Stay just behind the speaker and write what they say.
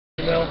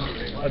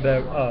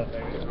about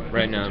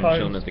Right now I'm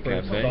chilling at the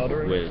cafe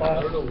with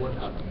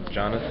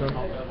Jonathan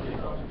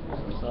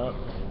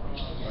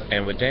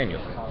and with Daniel.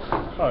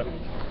 Hi.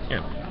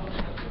 Yeah.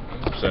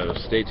 So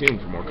stay tuned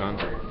for more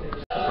content.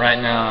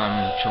 Right now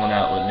I'm chilling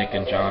out with Nick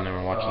and John and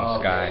we're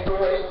watching Sky.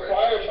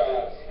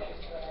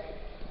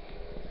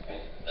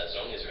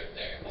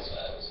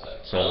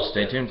 So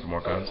stay tuned for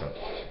more content.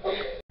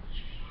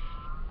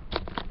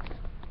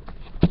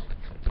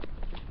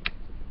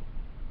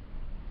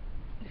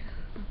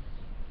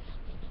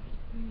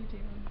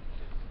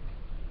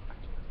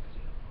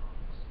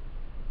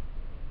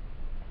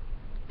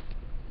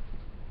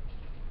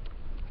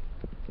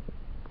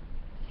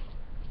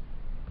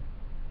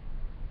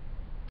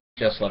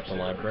 Just left the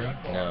library.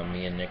 Now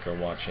me and Nick are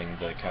watching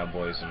the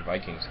Cowboys and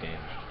Vikings game.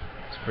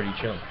 It's pretty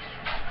chill.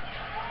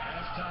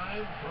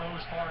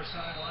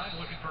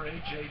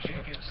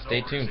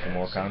 Stay tuned for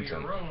more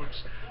content.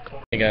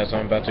 Hey guys,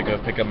 I'm about to go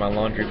pick up my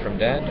laundry from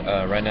Dad.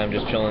 Right now I'm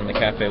just chilling in the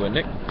cafe with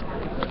Nick.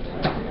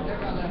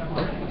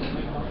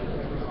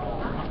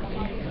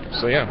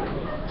 So yeah,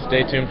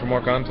 stay tuned for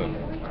more content.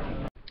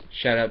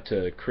 Shout out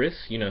to Chris,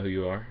 you know who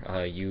you are.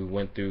 You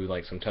went through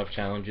like some tough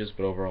challenges,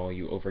 but overall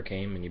you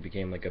overcame and you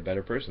became like a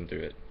better person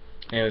through it.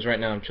 Anyways, right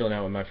now I'm chilling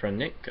out with my friend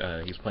Nick.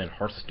 He's playing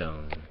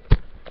Hearthstone.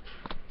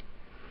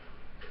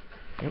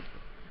 Yep.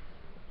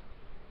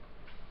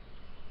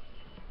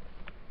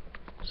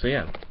 So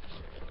yeah,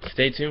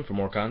 stay tuned for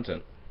more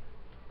content.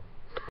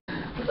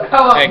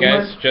 Hey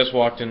guys, just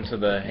walked into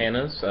the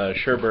Hannah's.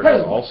 Sherbert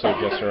has also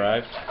just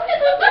arrived.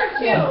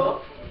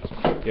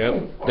 Yep.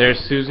 There's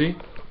Susie.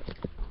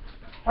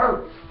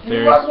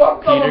 There's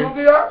Peter.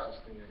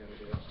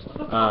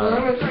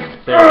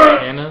 There's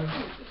Hannah.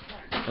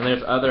 And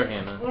there's other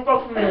Hannah.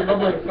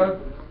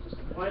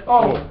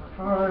 Oh,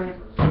 hi.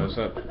 What's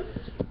up?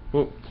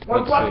 Whoa,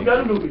 Let's watch the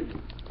other movie.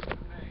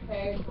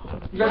 Okay.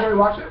 You guys already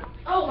watched it?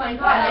 Oh my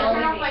god, I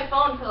turned off my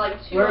phone for like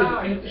 2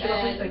 hours.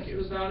 Thank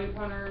you. The bounty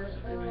hunter?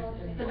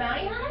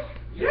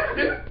 Yeah,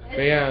 dude.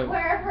 But yeah,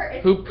 Wherever.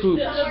 who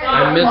pooped?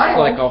 I missed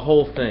like a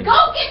whole thing.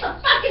 Go get the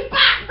fucking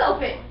box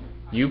open!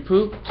 You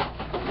pooped?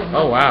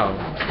 Oh wow.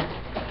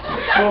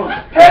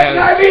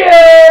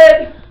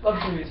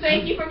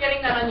 Thank you for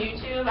getting that on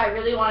YouTube. I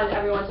really wanted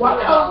everyone to What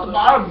the hell is the know.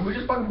 bottom? We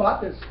just fucking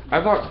bought this.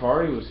 I thought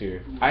Kari was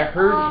here. I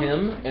heard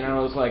him and I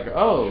was like,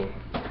 oh,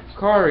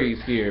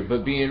 Kari's here,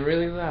 but being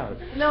really loud.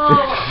 No,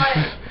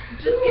 I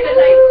just get a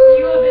nice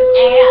view of his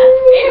ass.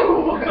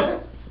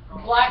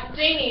 Ew! Black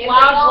Janie,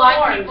 loud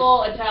black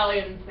people,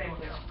 Italian, same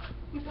thing.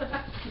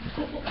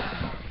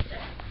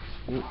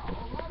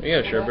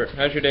 Yeah, Sherbert,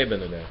 how's your day been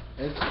today?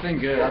 It's been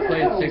good. I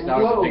played 6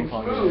 hours of ping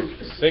pong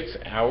today. 6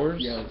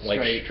 hours? Yeah,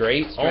 like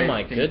straight? Oh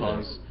my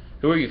goodness.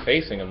 Who are you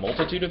facing? A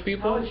multitude of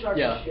people?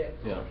 Yeah.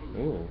 Yeah.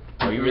 Ooh.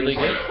 Are you really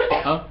good?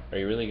 Huh? Are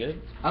you really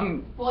good?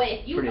 I'm Boy,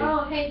 if you. pretty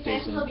Oh, hey,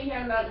 Sanchez decent. will be here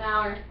in about an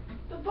hour.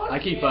 I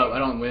keep up. I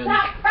don't win.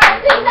 Stop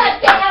practicing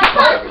that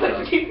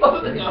damn keep up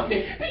with me. Because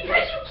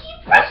you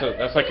keep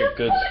That's like a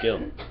good skill.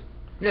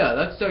 Yeah,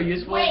 that's so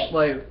useful. Wait.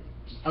 Like,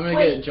 I'm gonna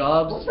get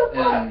jobs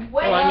and.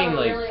 Wait, Oh, I mean,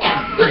 like,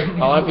 a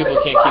lot of people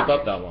can't keep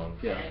up that long.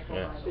 Yeah.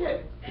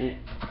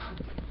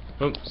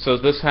 Oh, so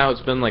is this how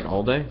it's been like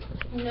all day?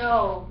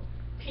 No.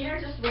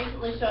 Peter just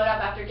recently showed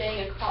up after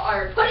getting a call,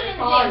 or put it in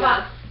the damn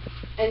box,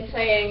 and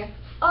saying,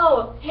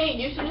 oh, hey,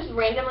 you should just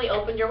randomly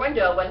open your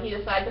window when he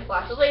decided to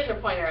flash a laser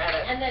pointer at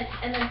it. And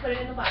then put it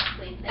in the box,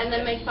 please. And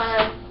then make fun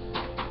of,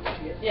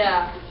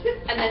 yeah.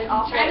 And then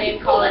also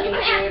name calling in the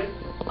food.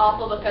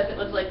 Awful because it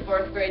was like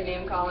 4th grade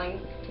name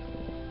calling.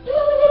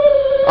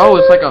 Oh,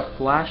 it's like a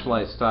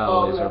flashlight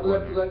style laser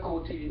look at pointer. that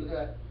cool TV. Look at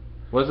that.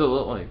 What does it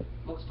look like?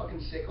 Looks fucking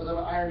sick. Looks like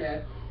an Iron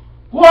Man.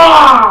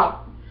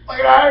 Wow! Like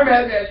an Iron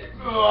Man.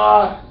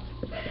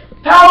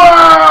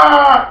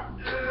 Power!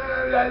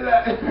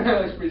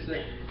 That's pretty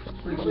sick.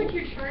 Pretty cool. Like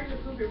you're trying to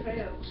poop your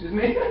pants. Excuse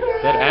me?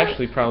 That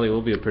actually probably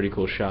will be a pretty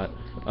cool shot.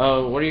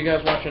 What are you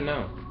guys watching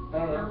now? I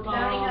don't know.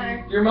 Bounty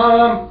Hunter. Your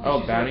mom.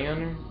 Oh, Bounty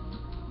Hunter?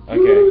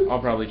 Okay, I'll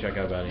probably check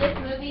out Bounty This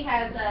Hunter. movie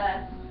has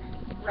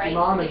rights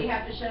that you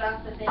have to shut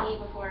off the thingy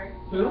before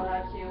you're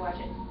allowed to watch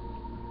it.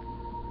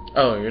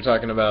 Oh, you're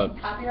talking about...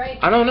 Copyright?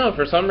 I don't know,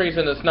 for some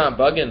reason it's not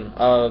bugging.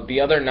 The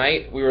other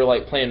night we were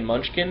like playing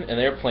Munchkin and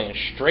they were playing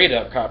straight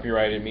up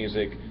copyrighted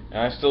music and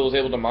I still was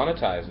able to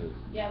monetize it.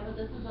 Yeah, but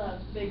this is a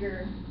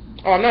bigger...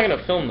 Oh, I'm not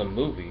gonna film the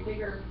movie.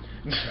 That's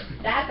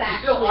It's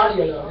actually... still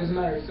audio though. Doesn't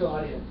matter. It's still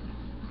audio.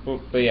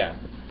 But yeah.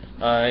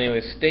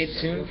 Anyways, stay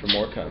tuned for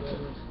more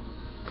content.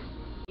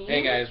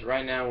 Hey guys,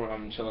 right now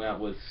I'm chilling out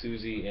with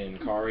Susie and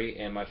Kari,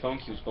 and my phone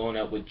keeps blowing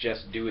up with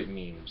 "Just Do It"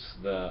 memes.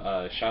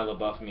 The Shia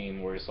LaBeouf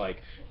meme where it's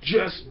like,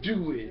 "Just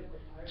do it,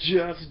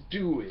 just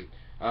do it."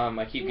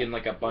 I keep getting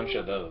like a bunch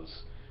of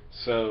those.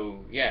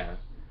 So yeah,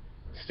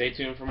 stay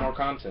tuned for more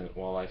content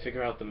while I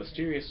figure out the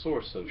mysterious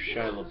source of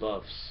Shia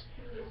LaBeouf's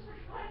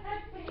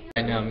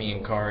Right now, me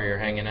and Kari are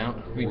hanging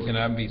out. We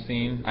cannot be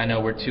seen. I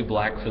know we're too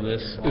black for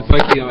this. It's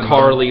like the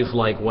Carly's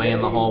like way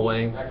in the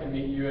hallway.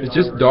 It's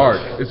just dark.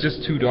 It's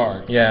just too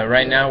dark. Yeah,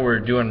 right now we're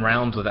doing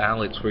rounds with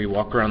Alex where you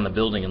walk around the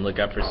building and look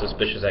out for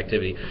suspicious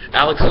activity.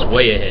 Alex is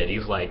way ahead.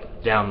 He's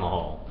like down the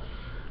hall.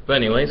 But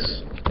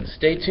anyways,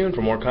 stay tuned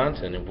for more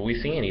content. If we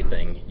see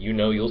anything, you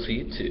know you'll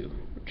see it too.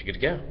 You good to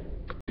go.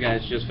 You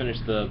guys just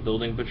finished the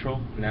building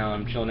patrol. Now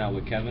I'm chilling out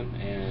with Kevin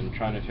and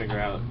trying to figure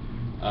out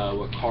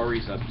what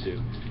Kari's up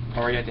to.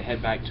 Kari had to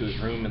head back to his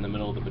room in the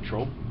middle of the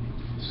patrol.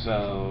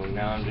 So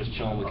now I'm just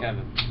chilling with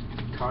Kevin.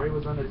 Kari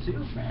was on it too?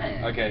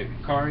 Man. Okay,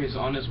 Kari is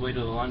on his way to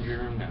the laundry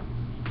room now.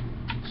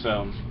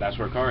 So that's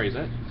where Kari's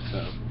at.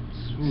 So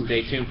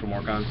stay tuned for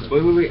more content.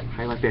 Wait.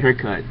 I like the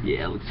haircut.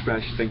 Yeah, it looks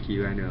fresh. Thank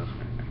you, I know.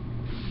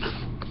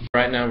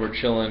 Right now we're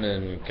chilling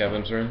in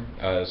Kevin's room.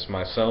 It's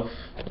myself,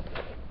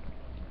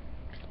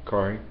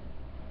 Kari,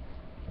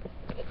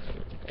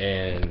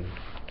 and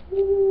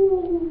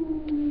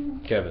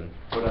Kevin.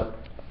 What up?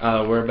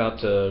 We're about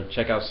to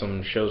check out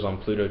some shows on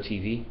Pluto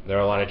TV. There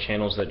are a lot of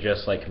channels that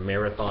just like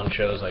marathon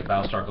shows like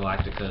Battlestar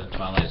Galactica,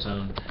 Twilight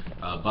Zone,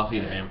 Buffy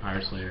the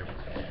Vampire Slayer.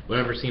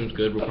 Whatever seems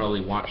good, we'll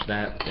probably watch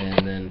that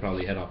and then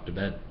probably head off to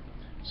bed.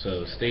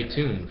 So stay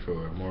tuned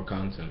for more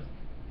content.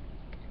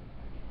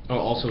 Oh,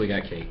 also we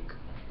got cake.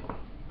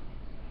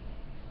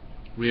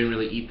 We didn't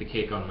really eat the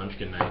cake on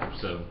Munchkin night,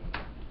 so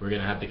we're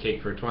going to have the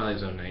cake for Twilight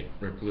Zone night,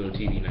 or Pluto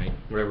TV night,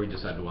 whatever we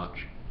decide to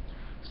watch.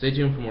 Stay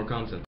tuned for more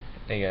content.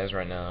 Hey guys,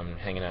 right now I'm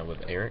hanging out with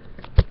Eric.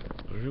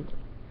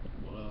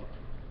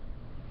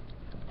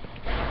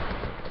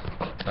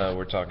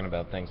 We're talking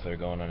about things that are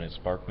going on at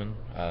Sparkman.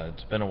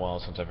 It's been a while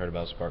since I've heard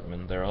about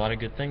Sparkman. There are a lot of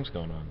good things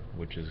going on,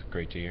 which is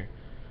great to hear.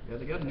 Yeah,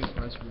 they got a new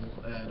principal,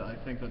 and I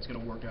think that's going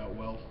to work out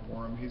well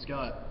for him. He's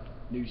got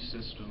new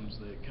systems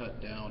that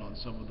cut down on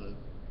some of the,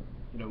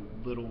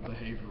 little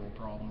behavioral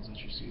problems that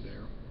you see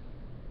there.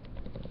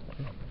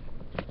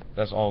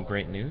 That's all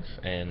great news,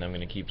 and I'm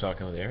going to keep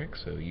talking with Eric,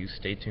 so you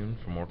stay tuned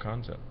for more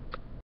content.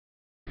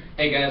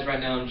 Hey guys, right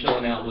now I'm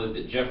chilling out with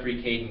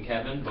Jeffrey, Kate, and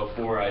Kevin.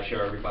 Before I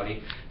show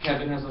everybody,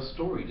 Kevin has a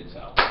story to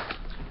tell.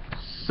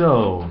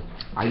 So,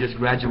 I just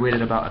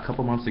graduated about a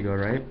couple months ago,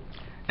 right?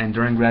 And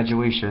during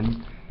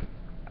graduation,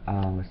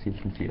 let's see if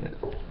you can see it.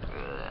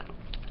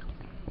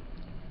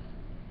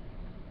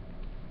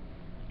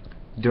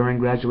 During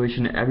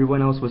graduation,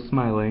 everyone else was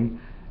smiling,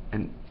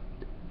 and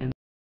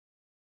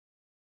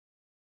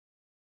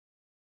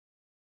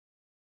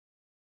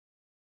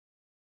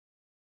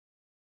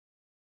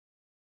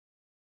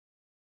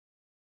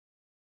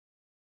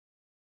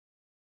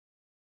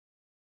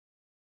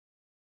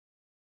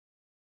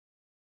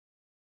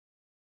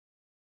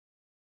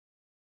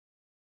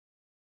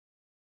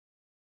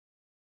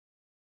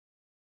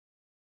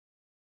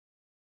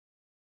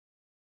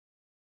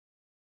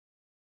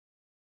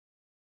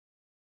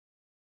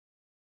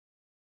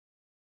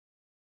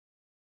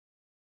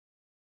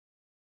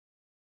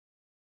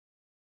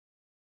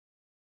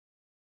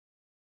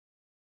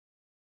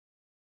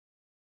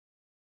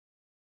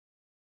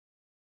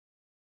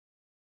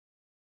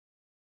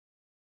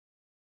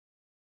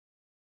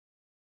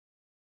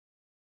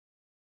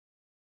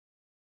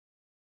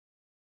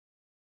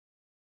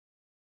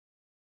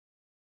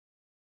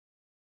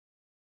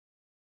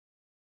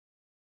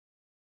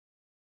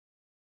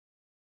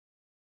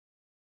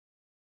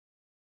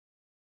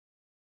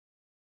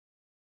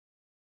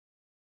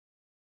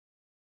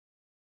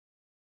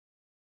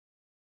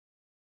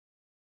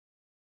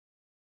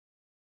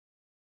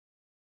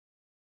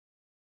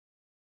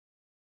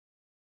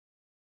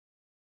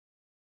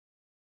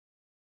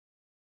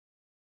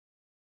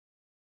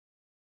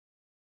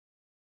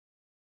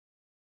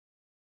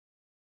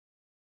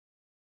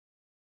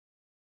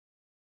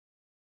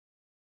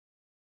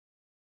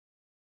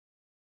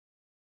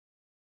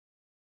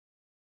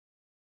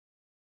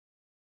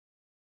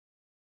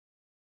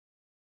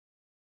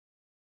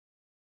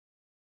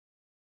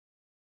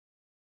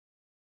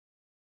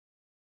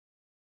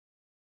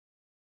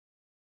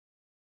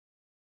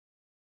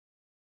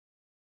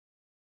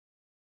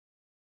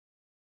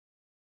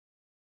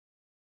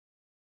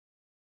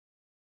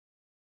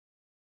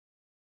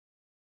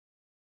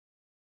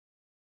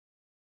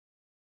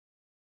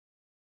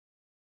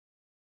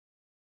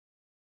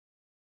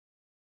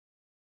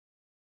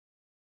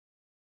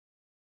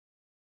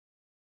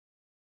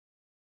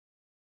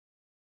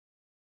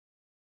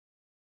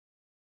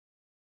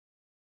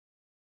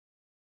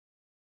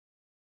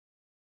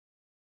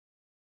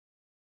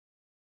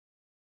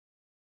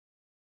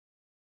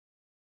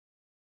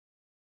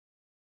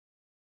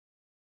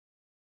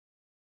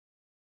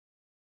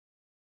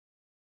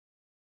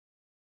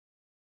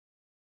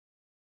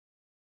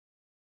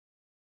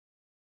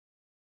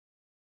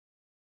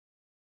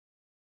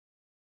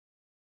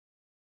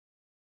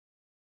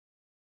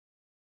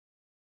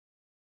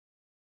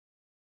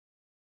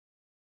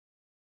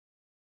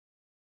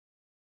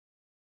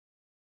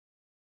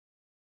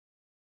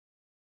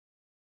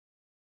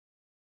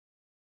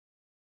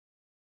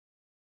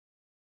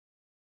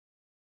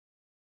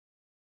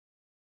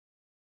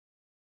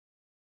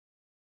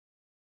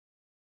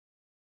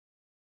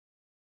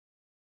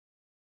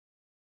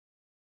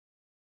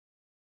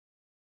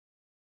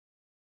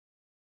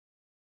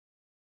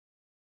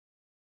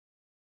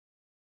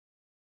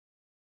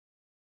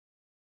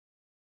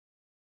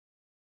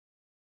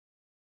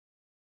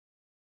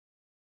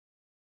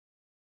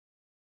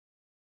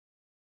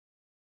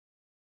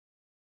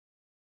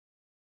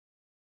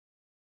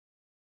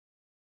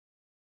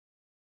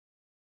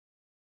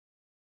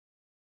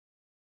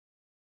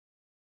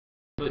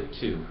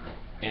 5'2",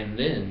 and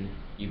then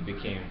you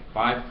became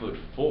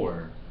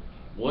 5'4",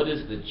 what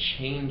is the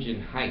change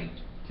in height?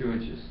 2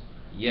 inches.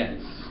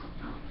 Yes.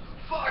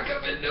 Fuck,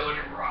 I've been doing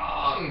it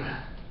wrong!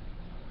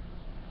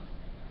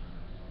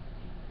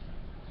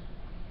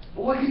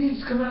 Why can't you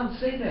just come out and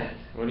say that?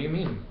 What do you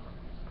mean?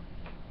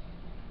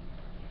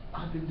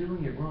 I've been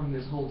doing it wrong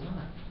this whole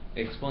time.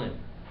 Explain.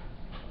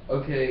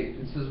 Okay,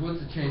 it says what's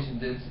the change in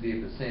density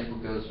if the sample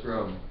goes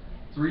from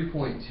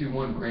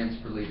 3.21 grams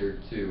per liter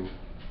to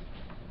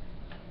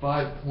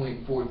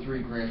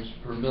 5.43 grams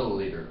per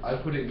milliliter. I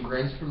put it in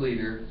grams per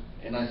liter,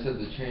 and I said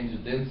the change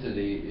in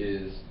density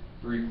is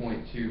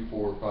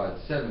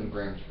 3.2457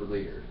 grams per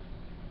liter.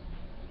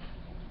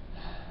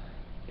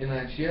 In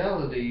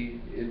actuality,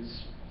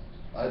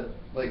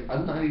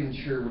 I'm not even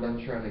sure what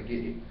I'm trying to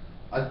get.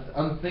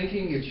 I'm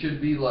thinking it should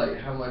be like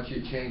how much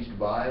it changed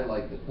by,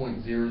 like the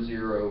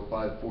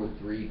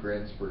 0.00543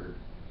 grams per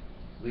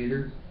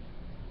liter,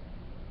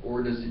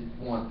 or does it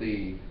want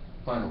the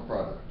final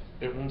product?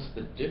 It wants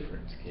the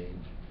difference, Cage.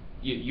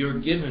 You're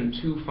given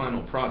 2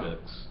 final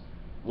products.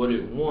 What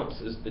it wants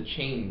is the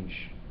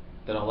change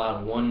that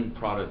allowed one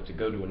product to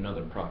go to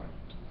another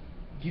product.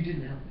 You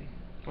didn't help me.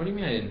 What do you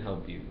mean I didn't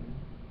help you?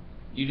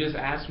 You just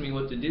asked me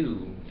what to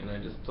do, and I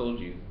just told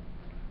you.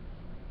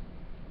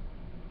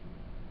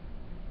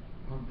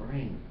 My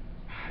brain.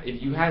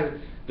 If you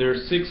had, there are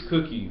 6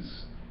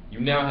 cookies.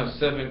 You now have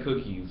 7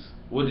 cookies.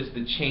 What is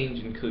the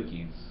change in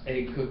cookies?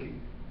 A cookie.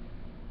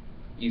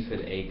 You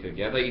said a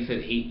cookie. I thought you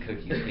said 8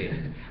 cookies,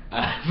 Kate.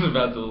 I was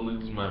about to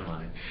lose my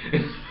mind.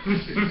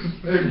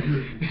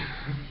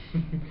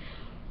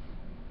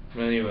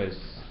 But anyways,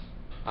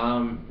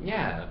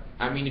 yeah.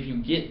 I mean, if you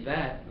get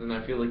that, then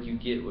I feel like you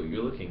get what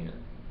you're looking at.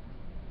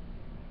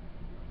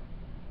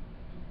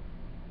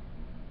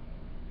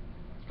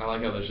 I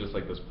like how there's just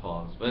like this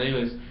pause. But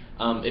anyways,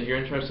 if you're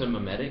interested in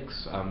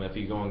memetics, if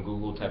you go on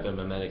Google, type in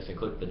memetics and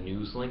click the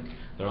news link,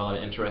 there are a lot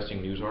of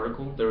interesting news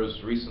articles. There was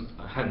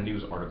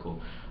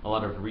a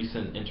lot of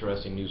recent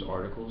interesting news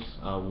articles.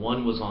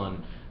 One was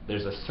on,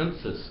 there's a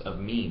census of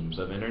memes,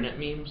 of internet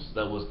memes,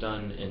 that was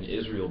done in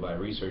Israel by a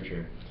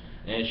researcher.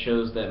 And it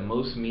shows that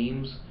most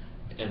memes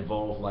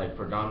involve like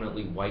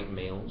predominantly white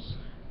males,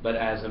 but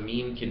as a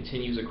meme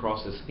continues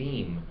across this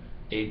theme,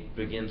 it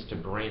begins to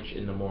branch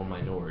into more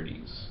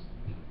minorities.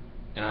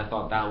 And I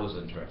thought that was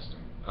interesting.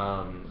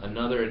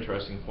 Another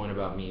interesting point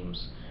about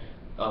memes,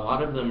 a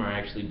lot of them are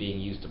actually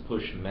being used to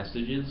push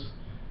messages.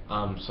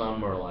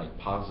 Some are like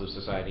positive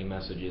society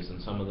messages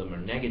and some of them are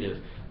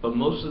negative, but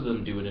most of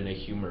them do it in a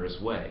humorous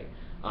way.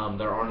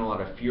 There aren't a lot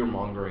of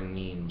fear-mongering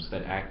memes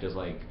that act as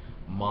like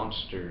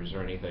monsters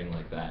or anything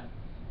like that.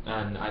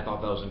 And I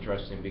thought that was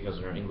interesting because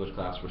in our English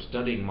class we're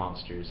studying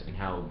monsters and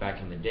how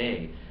back in the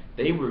day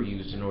they were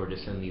used in order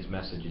to send these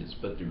messages,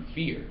 but through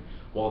fear,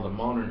 while the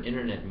modern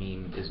internet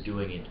meme is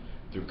doing it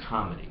through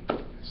comedy.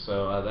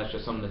 So that's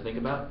just something to think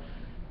about.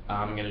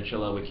 I'm going to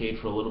chill out with Kate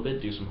for a little bit,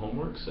 do some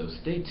homework, so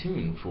stay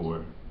tuned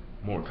for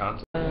more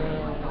content.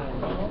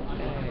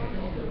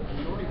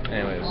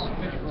 Anyways.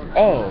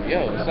 Oh,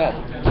 yo, what's up?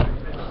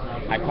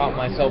 I caught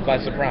myself by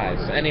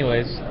surprise.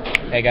 Anyways,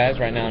 hey guys,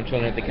 right now I'm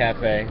chilling at the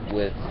cafe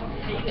with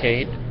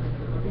Kate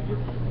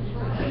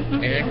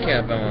and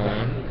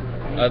Kevin.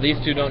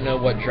 These two don't know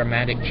what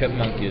dramatic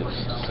chipmunk is,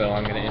 so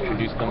I'm going to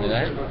introduce them to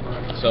that.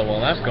 So while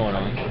that's going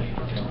on,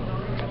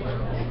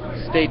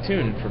 stay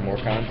tuned for more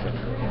content.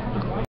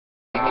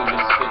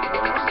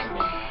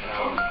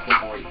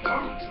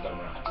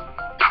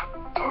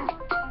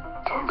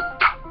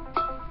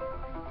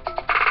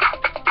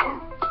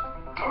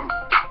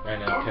 Right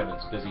now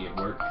Kevin's busy at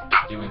work,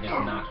 doing his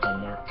not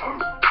homework.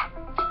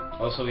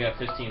 Also, we have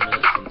 15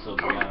 minutes until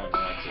the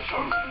next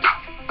session.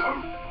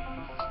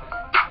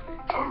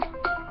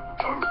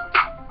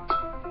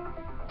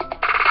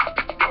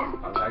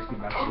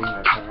 Messaging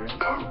my parents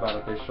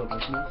about official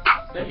business.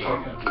 There you go.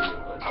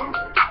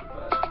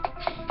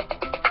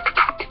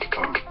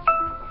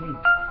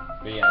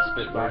 But yeah,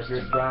 spit bars.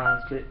 Roger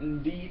Brown spitting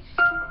beats.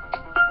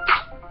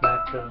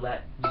 Back to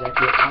let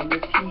jacket on the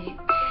heat.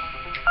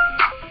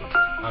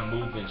 I'm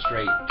moving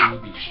straight through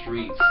these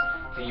streets.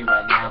 Tell you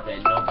right now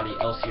that nobody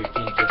else here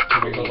can just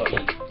totally beat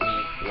me.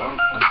 What?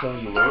 I'm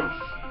telling you words?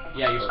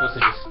 Yeah, you're supposed to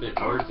just spit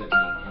words at me.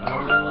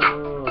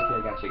 Oh,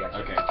 okay, gotcha.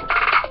 Okay.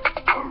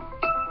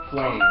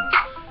 Flame.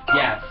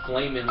 Yeah,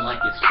 flaming like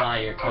it's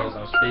fire, cause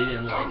I'm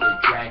spitting like a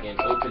dragon.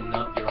 Open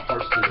up your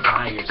heart's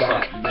desire, so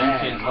you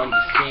can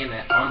understand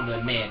that I'm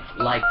the man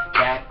like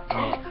that,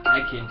 man.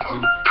 I can do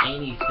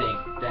anything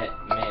that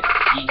man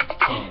he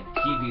can.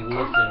 He be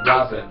lifting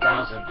weights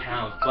 1,000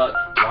 pounds, but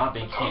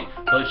Robin can't.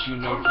 But you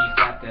know he's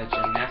got that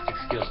gymnastic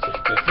skills, cause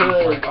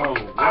he's like, oh,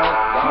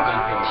 Robin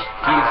Hood.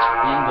 He's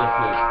in the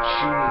hood,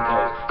 shooting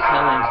those,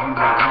 telling you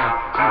right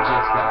now, you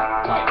just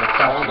got like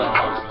all the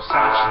hoes.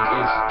 Versace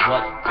is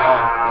what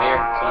y'all wear,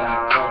 but I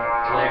don't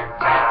flare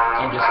that.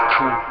 I'm just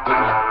cool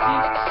with my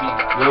DC,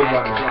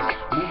 just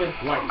moving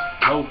like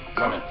no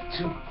runner,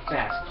 too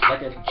fast,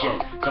 like a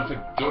jet. Don't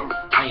forget,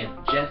 I am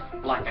jet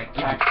like I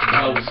got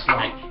no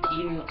slack.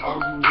 Eating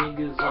all you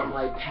niggas up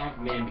like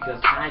Pac-Man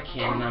because I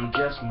can. I'm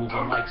just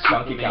moving like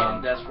Superman.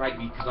 That's right,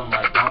 because I'm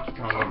like Donkey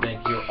Kong. I've been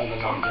here all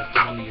along, just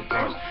telling me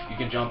doors. You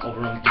can jump over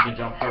them, you can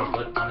jump her,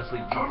 but honestly,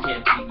 you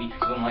can't beat me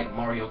because I'm like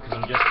Mario, because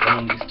I'm just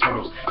throwing these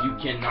turtles. You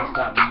cannot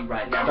stop me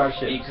right now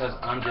because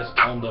I'm just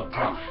on the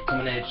prowl.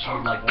 Coming at you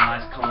like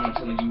last con. I'm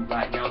telling you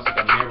right now, it's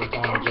like a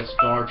marathon or just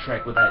Star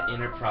Trek with that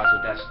Enterprise,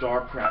 with that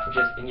Starcraft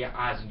just in your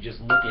eyes and just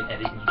looking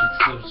at it and you just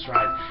still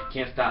strides.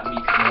 Can't stop me.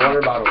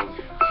 Water bottles.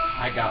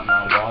 I got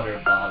my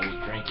water bottles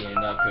drinking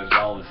up cause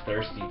y'all is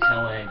thirsty.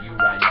 Telling you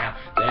right now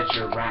that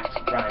your rats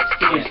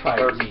can't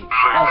hurt me.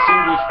 A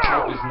sewage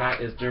pipe is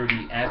not as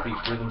dirty as these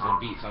rhythms and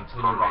beats. I'm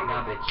telling you right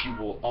now that you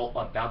will all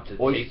about to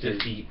taste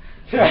defeat.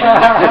 Oh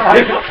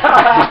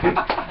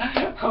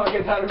my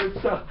god, that was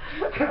so...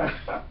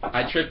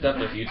 I tripped up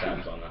a few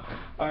times on that.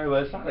 Alright,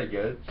 well, it sounded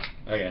good.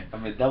 Okay. I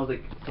mean, that was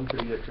like some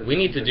pretty good... We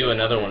need to do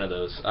another one of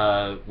those,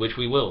 which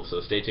we will,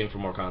 so stay tuned for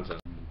more content.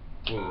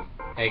 Ooh.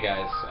 Hey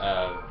guys,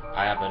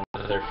 I have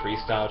another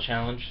freestyle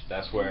challenge.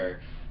 That's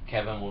where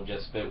Kevin will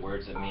just spit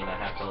words at me and I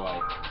have to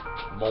like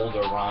mold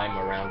a rhyme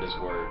around his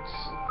words.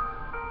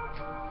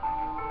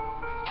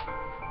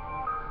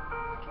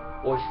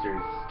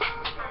 Oysters.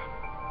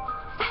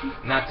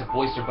 Not to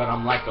boister, but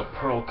I'm like a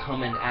pearl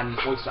coming at an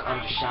oyster.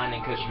 I'm just shining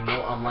cause you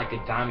know I'm like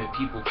a diamond.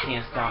 People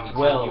can't stop me.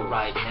 Tell you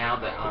right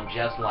now that I'm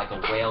just like a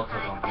whale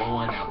cause I'm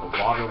blowing out the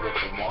water with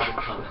the water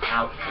coming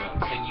out. And I'm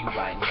telling you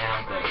right now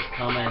that it's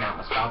coming out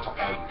my spout to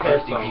all you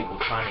thirsty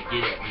people trying to get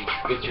at me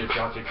with your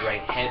Dr.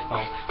 Dre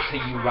headphones.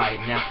 Tell you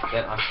right now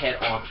that I'm head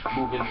on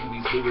moving through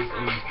these lyrics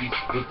and these beats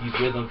with these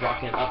rhythms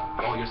rocking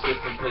up all your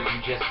system cause you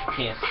just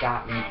can't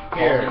stop me.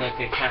 Causing a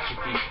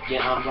catastrophe.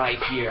 Yeah, I'm right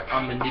here.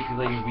 I'm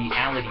manipulating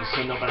reality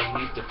so nobody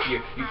needs to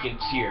fear. You can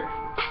tear.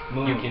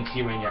 You can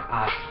tear in your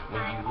eye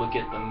when you look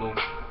at the moon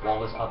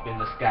while it's up in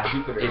the sky.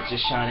 Jupiter. It's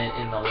just shining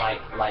in the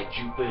light like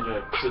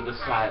Jupiter to the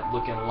side,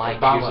 looking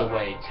like years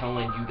away.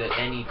 Telling you that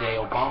any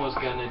day Obama's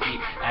gonna be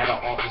out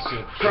of office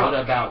soon. What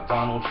about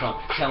Donald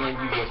Trump? Telling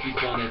you what he's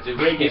gonna do.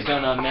 He's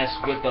gonna mess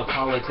with the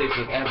politics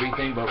of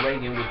everything, but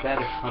Reagan was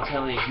better. I'm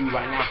telling you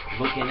right now,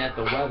 looking at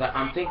the weather,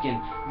 I'm thinking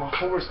my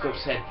horoscope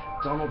said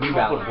Donald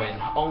Trump would win.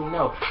 Oh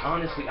no,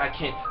 honestly, I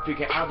can't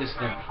figure out this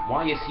thing.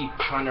 Why is he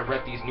trying to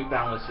rep these New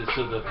Balances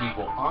to the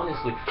people?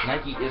 Honestly,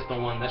 Nike is the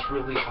one that's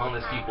really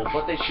honest people,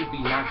 but they should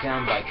be knocked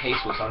down by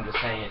K-Swiss, I'm just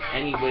saying.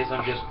 Anyways,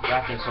 I'm just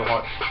rapping so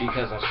hard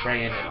because I'm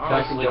spraying, and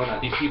honestly,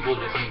 these people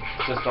just need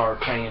to start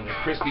praying. The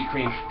Krispy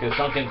Kreme, because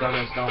Dunkin'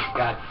 Donuts don't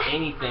got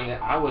anything that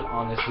I would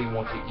honestly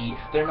want to eat.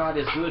 They're not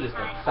as good as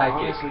them.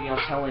 Honestly,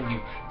 I'm telling you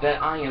that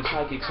I am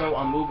psychic, so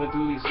I'm moving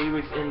through these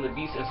lyrics in the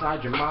beats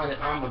inside your mind,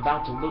 and I'm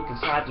about to look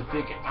inside to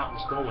figure out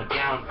what's going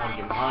down on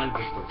your mind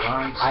with the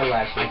rhymes.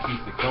 Eyelashes. I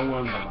keep it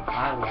going with my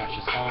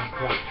eyelashes on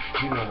point.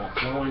 You know I'm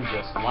flowing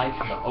just like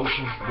the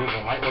ocean,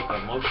 moving light with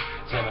emotion.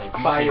 Telling you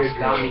can't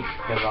stop me,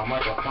 cause I'm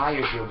like a fire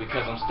drill,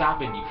 because I'm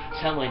stopping you,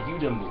 telling you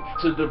to move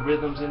to the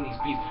rhythms in these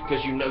beats, cause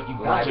you know you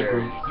got to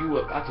groove.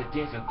 You about to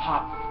dance and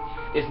pop.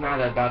 It's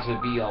not about to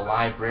be a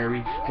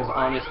library, cause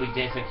honestly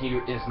dancing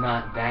here is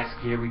not that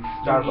scary.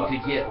 You need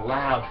to get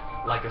loud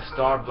like a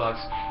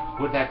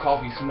Starbucks with that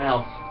coffee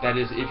smell. That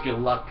is if you're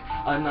luck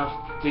enough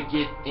to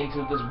get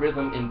into this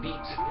rhythm and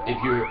beats. If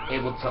you're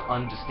able to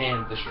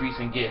understand the streets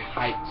and get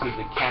hyped to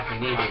the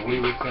caffeinated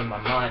lyrics in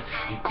my mind,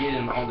 you're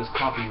getting all this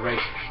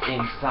copyright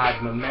inside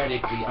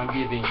mimetically. I'm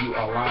giving you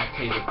a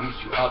latte to boost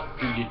you up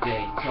through your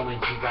day. Telling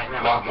you right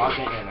now I'm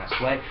rocking and I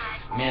sweat.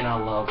 Man, I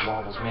love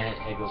wobbles, man,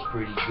 it goes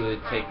pretty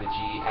good. Take the G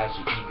out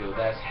your ego,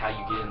 that's how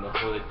you get in the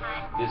hood.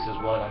 This is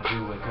what I'm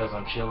doing, cause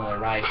I'm chilling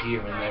right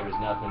here and there is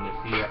nothing to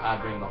fear. I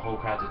bring the whole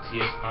crowd to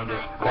tears. I'm just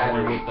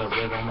flowing with the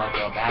rhythm like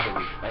a battery.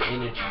 My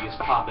energy is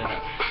popping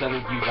up. Telling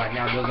you right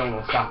now, there's no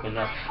one stopping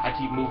us. I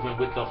keep moving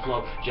with the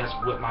flow, just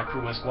with my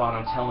crew and squad.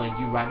 I'm telling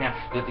you right now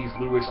that these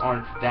lyrics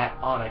aren't that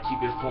odd. I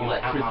keep it flowing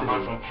out my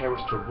mind from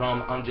Paris to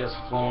Rome. I'm just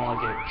flowing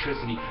like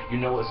electricity.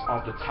 You know it's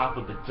off the top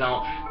of the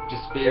dome.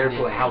 Just spitting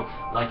it out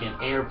like an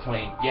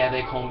airplane. Yeah,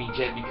 they call me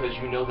Jet because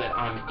you know that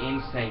I'm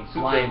insane.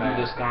 Flying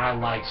through the sky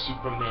like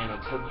Superman.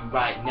 I'll tell you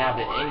right now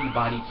that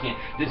anybody can.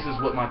 This is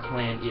what my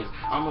plan is.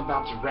 I'm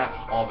about to rap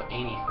off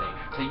anything.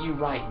 Tell you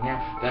right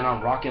now that I'm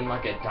rocking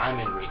like a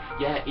diamond ring.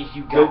 Yeah, if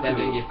you got that,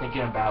 then you're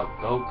thinking about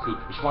Goku.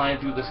 He's flying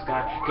through the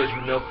sky because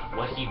you know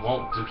what he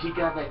won't do. He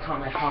got that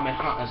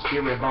Kamehameha and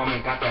Spirit Bomb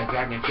and got that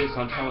Dragon Fist.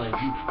 I'm telling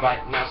you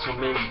right now, so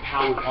many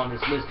powers on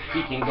his list.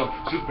 He can go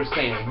Super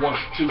Saiyan 1,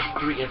 2,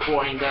 3, and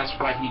 4, and that's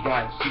right, he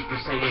got Super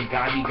Saiyan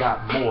God, he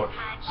got more.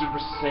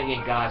 Super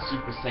Saiyan God,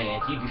 Super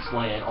Saiyan, he be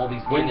slaying all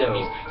these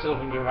enemies. So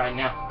when you're right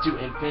now to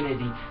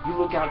infinity, you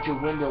look out your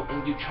window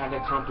and you try to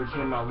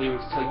comprehend my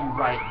lyrics. Tell you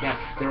right now,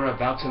 they're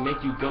about to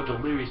make you go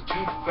delirious.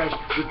 Too fresh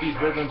with these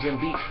rhythms and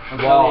beats. I'm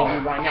telling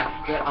you right now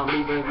that I'm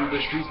moving through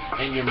the streets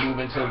and you're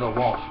moving to the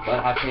wall. But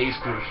I pay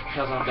school,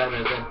 cause I'm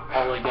better than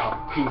all of y'all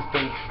who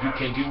think you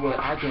can do what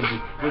I can do.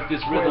 With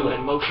this rhythm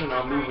and motion,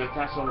 I'm moving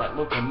faster like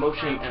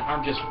locomotion, and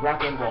I'm just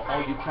rapping while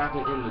all you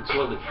crapping in the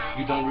toilet.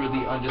 You don't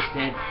really understand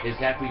understand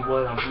exactly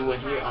what I'm doing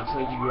here. I'm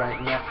telling you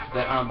right now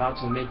that I'm about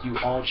to make you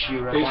all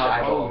cheer Fish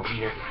about, eyeballs. oh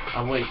dear.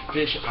 Wait,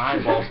 fish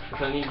eyeballs.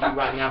 Telling you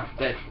right now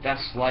that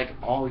that's like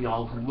all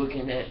y'all who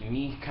looking at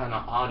me kind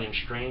of odd and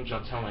strange.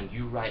 I'm telling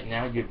you right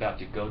now, you're about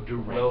to go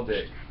deranged. Will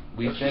Dick.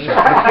 We finished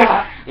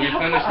that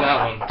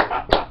one.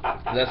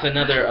 That's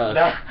another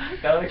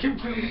that would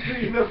completely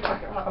scream the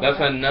fuck out. that's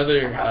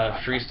another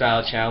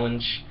freestyle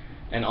challenge.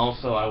 And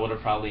also I would have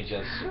probably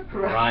just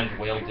rhymed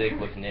whale dick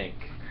with Nick.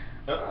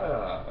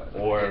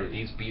 Or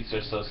these beats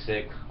are so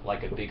sick,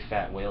 like a big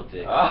fat whale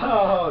dick.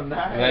 Oh,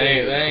 nice. But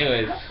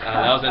anyways,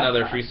 that was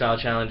another freestyle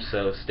challenge,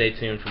 so stay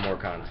tuned for more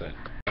content.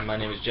 My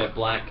name is Jet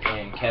Black,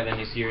 and Kevin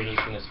is here, and he's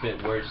going to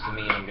spit words to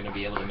me, and I'm going to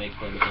be able to make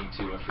them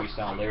into a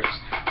freestyle lyrics.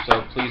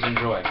 So please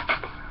enjoy.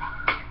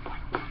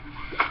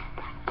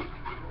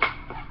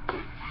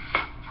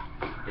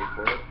 Wait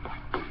for it.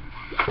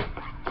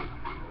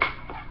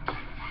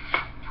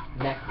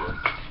 Necklace.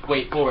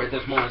 Wait for it,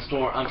 there's more in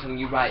store. I'm telling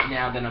you right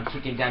now that I'm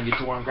kicking down your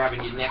door. I'm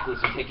grabbing your necklace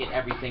and taking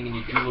everything in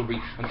your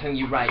jewelry. I'm telling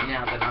you right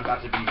now that I'm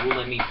about to be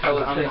ruling me.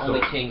 Cause I'm the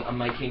only king of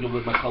my kingdom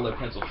with my colored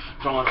pencil.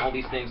 Drawing all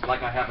these things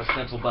like I have a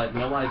stencil, but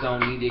no, I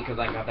don't need it cause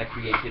I got that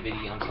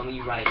creativity. I'm telling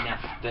you right now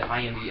that I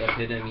am the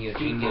epitome of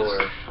genius.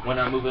 When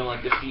I'm moving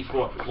like the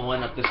seafloor,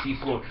 blowing up the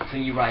seafloor.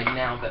 Telling you right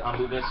now that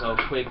I'm moving so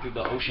quick through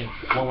the ocean,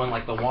 flowing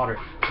like the water.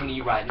 Telling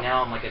you right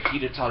now I'm like a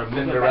teeter-totter,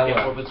 moving back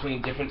and forth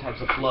between different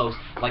types of flows.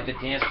 Like the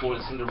dance floor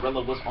that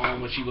Cinderella was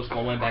on when she was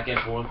flowing back and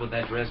forth with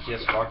that dress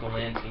just sparkling.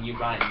 Telling you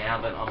right now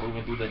that I'm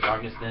moving through the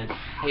darkness then.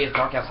 Hey, it's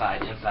dark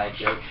outside, inside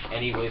joke.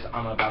 Anyways,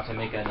 I'm about to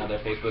make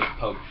another Facebook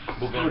post.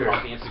 Moving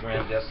across the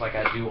Instagram just like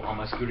I do on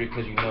my scooter,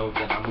 cause you know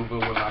that I'm moving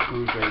with my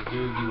crew straight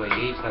through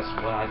UAH. That's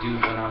what I do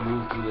when I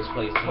move through this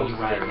place. Telling you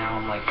right now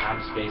I'm like out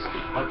of space,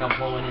 like I'm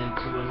flowing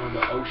into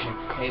another ocean.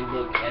 Hey,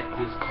 look at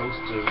this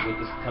poster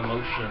with this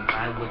commotion.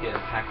 I look at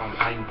Attack on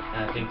Titan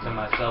and I think to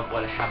myself,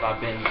 what have I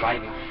been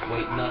writing?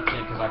 Wait,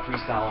 nothing, cause I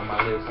freestyle on my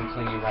lyrics. I'm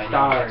telling you right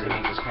now, to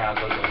make this crowd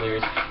go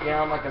delirious.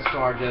 Yeah, I'm like a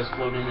star just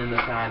floating in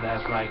the sky,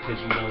 that's right, cause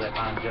you know that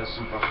I'm just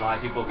super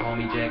fly. People call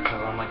me Jet cause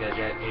I'm like a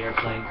jet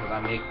airplane, cause I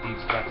make these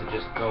tracks to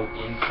just go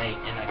insane,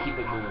 and I keep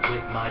it moving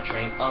with my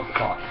train of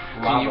thought.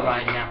 Telling you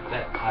right now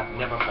that I've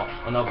never fought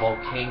on a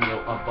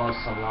volcano above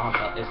some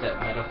lava. Is that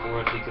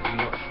metaphorically, cause you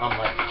know I'm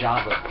like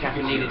Java,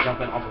 caffeinated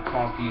jumping off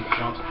across these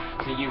jumps.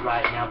 Telling you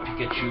right now,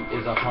 Pikachu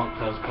is a punk,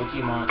 cause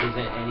Pokemon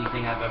isn't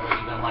anything I've ever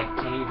even liked.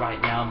 Telling you right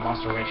now,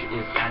 Monster Ranch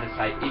is out of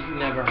sight. If you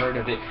never heard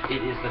of it,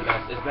 it is the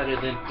best. It's better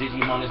than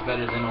Digimon, it's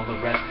better than all the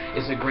rest.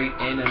 It's a great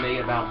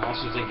anime about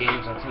monsters and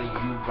games. I'm telling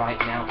you right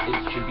now, it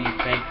should be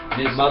fame.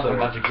 This mother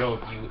about to drove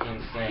you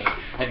insane.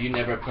 Have you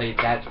never played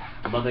that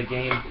mother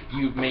game?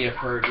 You may have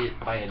heard it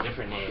by a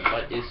different name,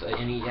 but it's an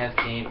NES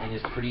game and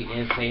it's pretty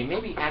insane.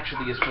 Maybe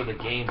actually it's for the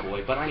Game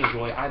Boy, but I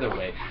enjoy either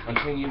way. I'm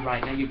telling you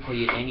right now, you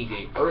play it any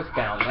day.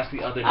 Earthbound, that's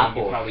the other name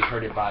you probably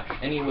heard it by.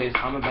 Anyways,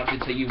 I'm about to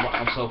tell you why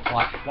I'm so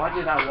fly. Why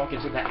did I walk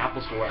into the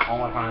Apple store and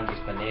all I find is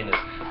bananas?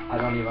 I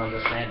don't even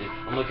understand it.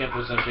 I'm looking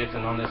for some chicks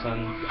and on this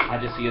one, I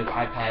just see an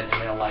iPad and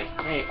they're like,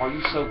 hey, are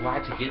you so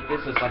glad to get this?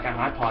 It's like an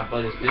iPod,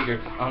 but it's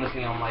bigger.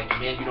 Honestly, I'm like,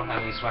 man, you don't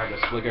have any swag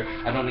or swigger.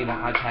 I don't need an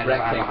iPad if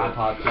I have an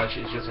iPod Touch.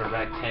 It's just a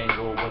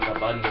rectangle with a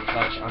button to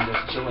touch. I'm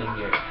just chilling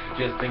here,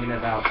 just thinking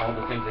about all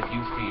the things that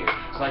you fear.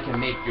 So I can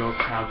make your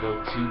crowd go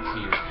two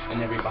tears, and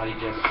everybody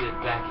just sit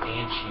back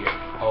and cheer.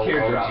 Oh,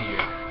 Teardrop. oh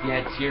dear.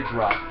 Yeah,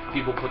 teardrop.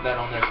 People put that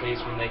on their face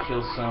when they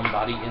kill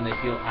somebody and they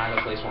feel out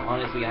of place. Well,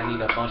 honestly, I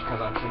need a bunch cause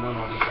I'm killing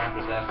all these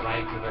rappers, that's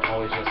right, cause they're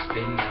always just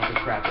spitting out the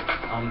crapper.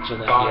 I'm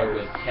chilling here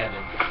with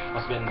Kevin.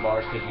 I'm spitting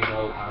bars cause you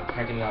know I'm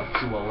cranking it up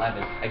to 11.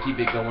 I keep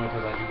it going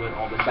cause I do it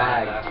all the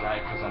time, that's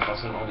right, cause I'm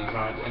busting all these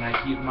rhymes. And I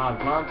keep my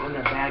rhymes in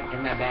the bag,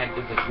 and that bag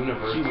is the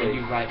universe. And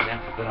you right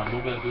now that I'm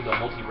moving through the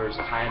multiverse,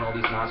 tying all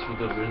these knots with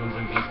the rhythms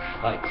and beats,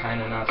 like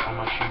tying the knots on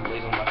my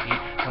shoelace on my feet.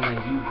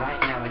 Telling you right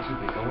now I keep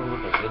it going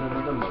with the rhythm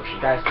of the motion.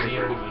 See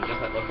it moving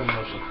just like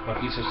locomotion. My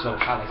feet are so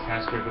high like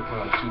skyscraper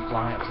cause I'm too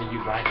fly. I'm telling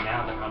you right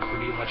now that I'm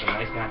pretty much a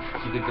nice guy.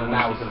 Keep it going,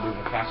 keep it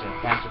moving faster and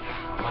faster.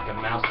 I'm like a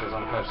mouse cause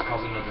I'm perhaps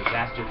causing a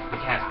disaster.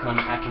 The cats come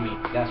after me,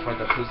 that's right,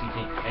 the pussy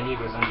king.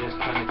 Anyways, I'm just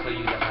trying to tell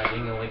you that my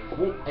ding-a-ling,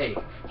 whoop, hey,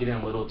 getting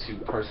a little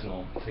too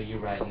personal. To you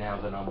right now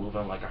that I'm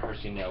moving like a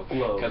Hershey nail.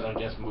 Cause I'm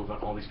just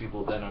moving all these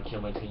people that I'm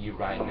killing. To you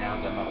right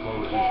now that my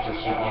flow is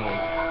just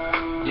beginning.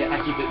 Yeah, I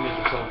keep it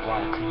moving so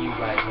fly. To you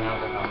right now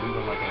that I'm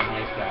moving like a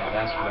nice guy,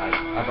 that's right.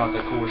 I brought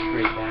the core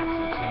straight back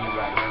to you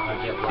right now. I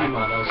get like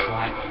on no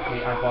slack.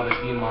 Hey, I fought a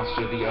sea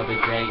monster the other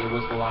day. It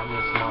was the Loch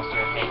Ness monster.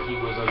 Hey, he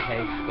was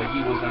okay, but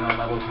he was in a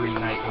level 3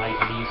 night like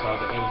me, so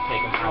I was able to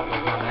take him out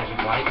with my magic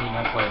lightning.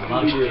 I play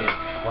Munchkin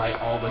right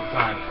all the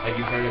time. Have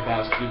you heard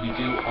about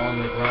Scooby-Doo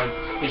on the grind?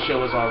 His show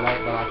is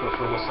alright, but I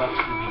prefer what's up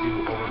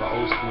Scooby-Doo over the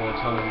old school and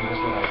telling you that's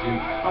what I do.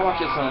 I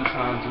watch it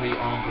sometimes to me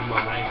on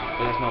Boomerang,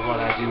 but that's not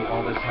what I do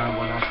all the time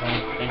when I sing.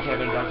 And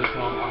Kevin drives his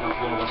home on the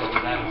floor. What's up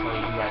with that? I'm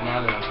telling you right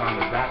now that I'm trying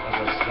to rap as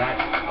a snack.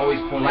 Always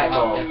pointing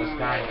up at the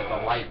sky at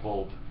the light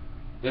bulb.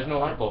 There's no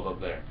light bulb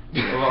up there.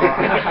 Well,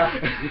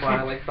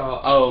 I like the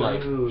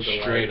like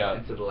the straight light up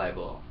into the light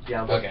bulb.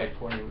 Yeah, okay. like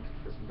pointing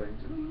this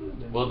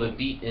something. Well, the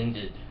beat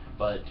ended,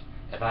 but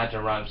if I had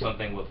to rhyme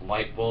something with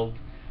light bulb,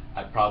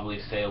 I'd probably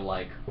say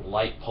like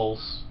light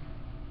pulse.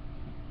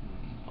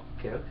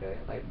 Okay.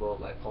 Light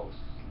bulb, light pulse,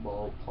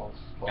 bulb, pulse.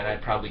 And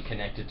I'd probably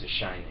connect it to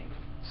shining.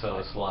 So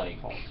it's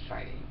like, pulse,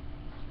 shining.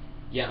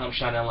 yeah, I'm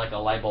shining like a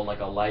light bulb, like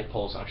a light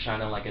pulse. I'm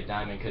shining like a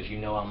diamond because you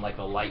know I'm like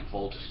a light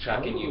volt,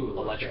 shocking you, Ooh,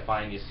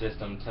 electrifying your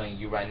system, telling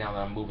you right now that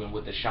I'm moving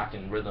with a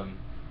shocking rhythm.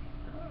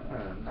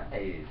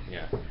 Nice.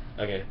 Yeah.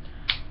 Okay.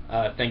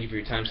 Thank you for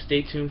your time.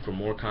 Stay tuned for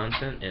more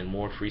content and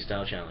more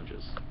freestyle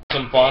challenges.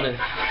 Some footage.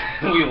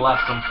 We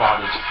lost some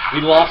footage.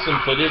 We lost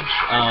some footage.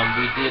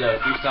 We did a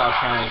freestyle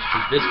challenge to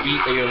this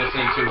beat that you're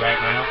listening to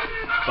right now,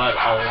 but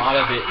a lot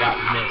of it got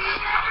missed.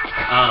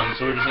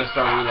 So we're just gonna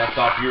start where we left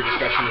off. Your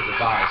discretion is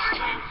advised.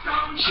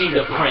 She's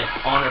a print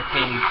on her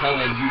painting,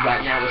 telling you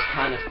right now it's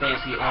kind of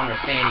fancy on her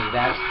fanny.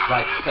 That's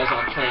right, cause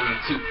I'm planning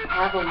to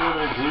have a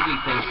little groovy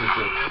thing to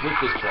do with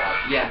this broad.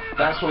 Yeah,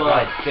 that's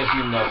right, cause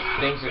you know,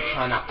 things are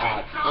kinda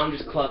odd. I'm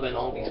just clubbing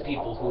all these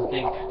people who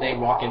think they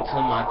walk into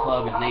my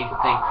club and they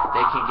think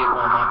they can get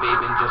on my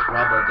baby and just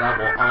rub a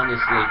double.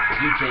 Honestly,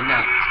 you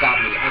cannot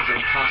stop me, it's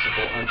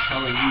impossible. I'm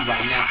telling you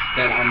right now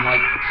that I'm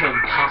like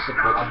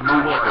impossible. I'm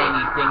doing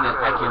anything that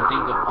I can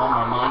think of on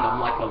my mind. I'm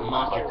like a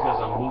monster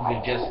cause I'm moving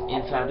just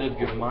inside of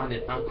your mind,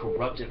 and I'm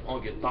corrupting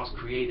all your thoughts,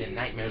 creating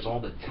nightmares all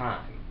the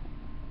time.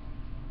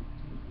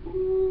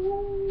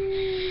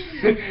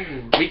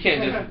 we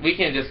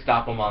can't just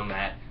stop them on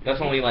that.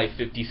 That's only like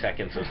 50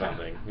 seconds or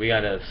something. We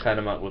gotta set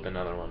them up with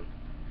another one.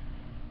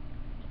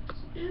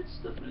 It's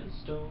the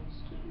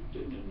Flintstones.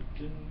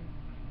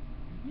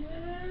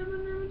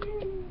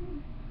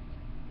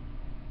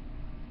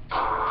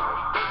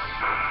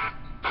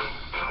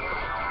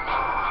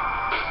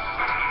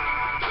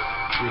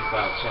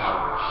 Freestyle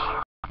challenge.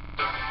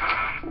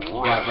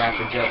 You got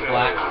rapper Jet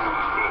Black,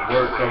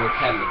 word thrower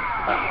Kevin,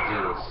 about to do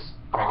this.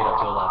 Crank it up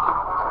to 11.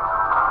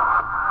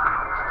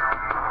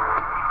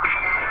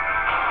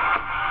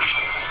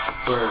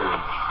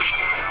 Birds.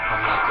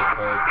 I'm like a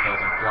bird cause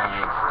I'm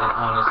flying. And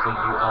honestly,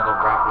 you other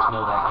rappers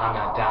know that I'm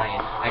not dying.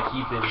 I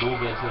keep it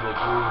moving to the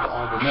groove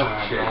all the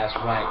time. That's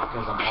right,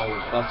 cause I'm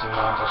always busting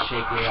rhymes. I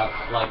shake it up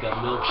like a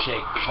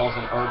milkshake,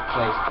 causing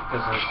earthquakes,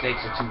 cause the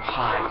stakes are too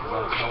high. Cause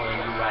I'm telling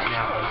you right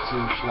now, I'm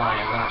too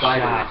flying, not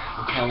shy.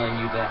 I'm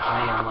telling you that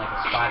I am like a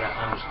spider.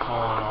 I'm just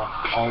calling on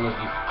all of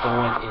you,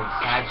 going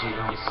inside you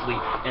in your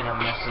sleep, and I'm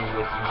messing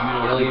with you.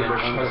 You don't even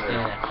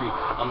understand that creep.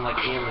 I'm like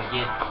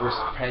alien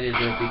versus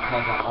predator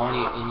because I'm on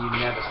you and you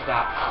never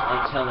stop.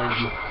 I'm telling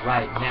you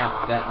right now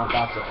that I'm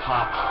about to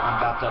pop.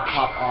 I'm about to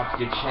pop off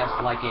your chest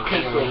like an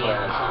alien.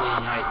 I'm telling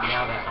you right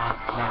now that I'm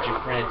not your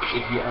friend,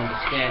 if you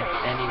understand.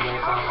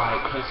 Anyways, I'm like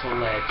pencil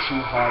lead,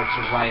 too hard to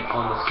write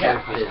on the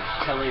surface.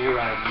 Telling you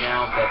right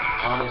now that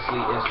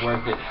honestly it's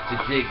worth it to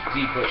dig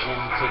deeper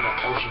into the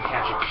ocean,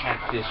 catch a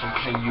catfish. I'm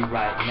telling you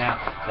right now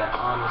that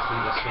honestly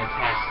that's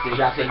fantastic.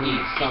 To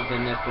eat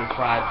something that's been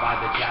fried by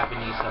the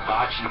Japanese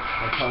hibachi.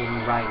 I'm telling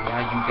you right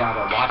now you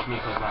gotta watch me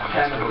cause my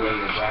next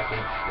related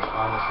rapping is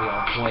honestly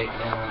on point.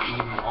 And I'm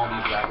eating all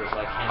these rappers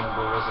like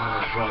cannibalism and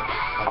a drug.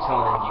 I'm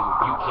telling you,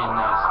 you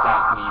cannot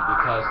stop me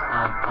because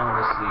I'm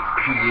honestly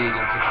creating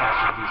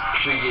catastrophes,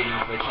 creating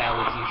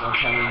fatalities. I'm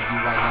telling you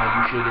right now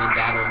you shouldn't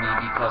battle me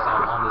because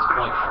I'm on this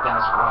point.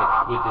 That's right,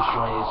 with this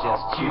joint it's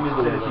just too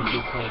cool and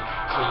too clean.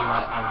 Tell you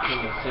right, I'm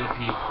human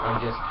centipede. I'm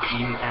just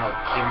eating out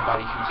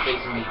everybody who's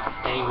facing me.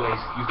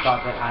 Anyways, you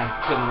thought that I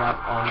couldn't rap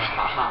on that,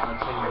 haha. I'm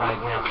telling you right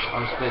now,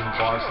 I'm spitting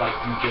bars like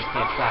you just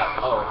can't stop.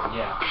 Oh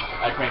yeah,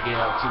 I crank it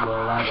up to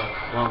 11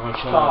 while I'm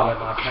chilling with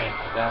my friend.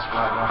 That's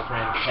right, my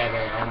friend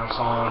Kevin, and I'm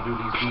sawing through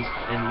these beats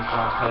and these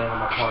rhymes, cutting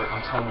them apart.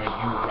 I'm telling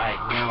you right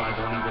now, I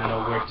don't even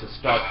know where to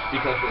start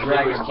because the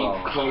lyrics keep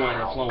flowing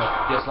and flowing,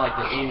 just like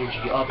the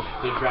energy of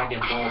the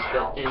Dragon Balls,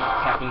 the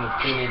tapping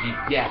infinity.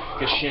 Yeah,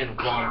 cause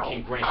Shenron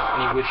can grant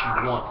any wish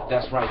you want.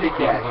 That's right,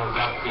 because I'm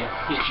about to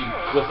hit you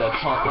with a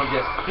taunt. I'm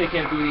just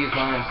picking through these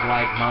lines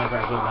like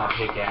Minecraft with my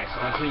pickaxe.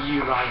 I'm telling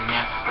you right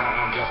now that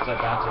I'm just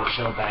about to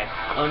chill back.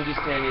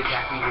 Understand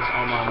exactly what's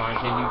on my mind.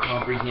 Can you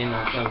comprehend?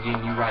 I'm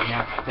telling you right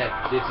now that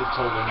this is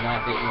totally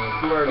not the end.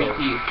 We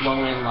keep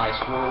flowing like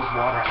squirrels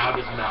water out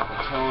his mouth.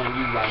 I'm telling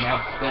you right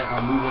now that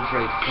I'm moving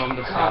straight from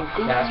the south.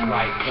 That's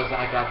right, cause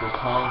I got the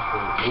kung fu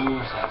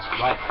moves. That's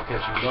right,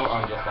 cause you know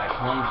I'm just that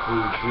kung fu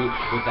dude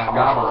with that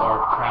martial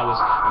art prowess.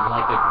 I'm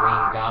like the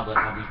Green Goblin.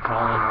 I'll be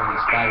crawling on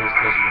these spiders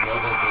cause you know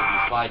that they be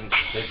fighting.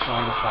 They're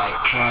trying to fight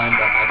crime,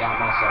 but I got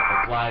myself a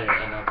glider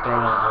and I'm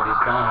throwing all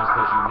these bombs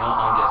cause you know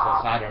I'm just a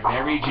cider.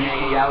 Mary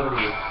Jane,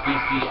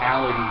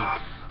 bestiality.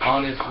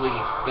 Honestly,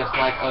 that's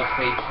like a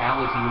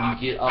fatality when you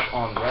get up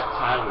on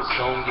Reptile with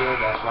Sonya.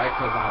 That's right,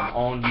 cause I'm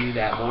on you.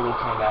 That Mortal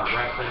Kombat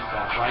reference.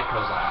 That's right,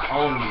 cause I'm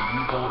on you.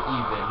 You don't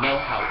even know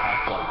how I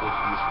flow with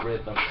these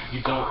rhythms.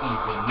 You don't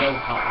even know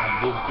how I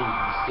move through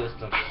these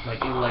systems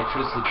like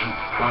electricity.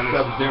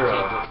 Honestly, you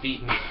can't defeat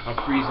me. I'm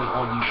freezing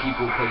all you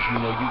people cause you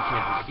know you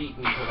can't defeat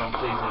me cause I'm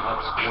blazing up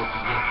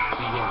Scorpion,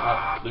 beating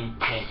up Liu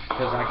Kang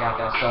cause I got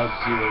that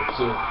Sub-Zero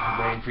to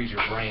brain freeze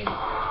your brain.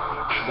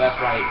 That's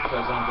right,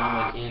 because I'm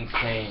going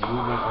insane,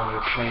 moving on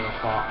your train of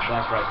thought.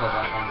 That's right, because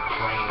I'm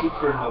untrained.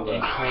 Supernova.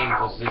 In crane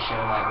position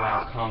like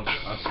round comes.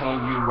 I'm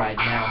telling you right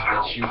now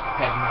that you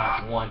have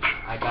not won.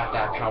 I got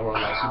that power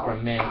like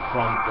Superman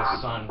from the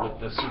sun with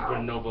the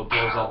supernova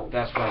blows up.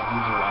 That's right, you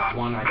know I've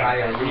won. I got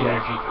that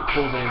energy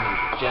pulling me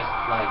just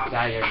like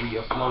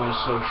diarrhea flowing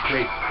so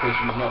straight, because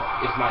you know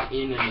it's my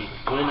enemy.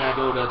 When I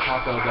go to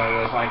Taco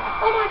Bell, it's like,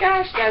 oh my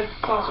gosh, that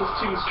sauce was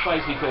too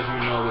spicy, because you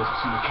know it's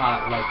too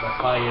hot like the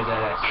fire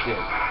that I spit.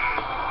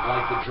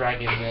 Like the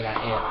dragon that I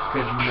am,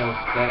 because you know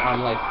that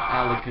I'm like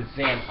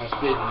Alakazam. I'm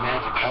spitting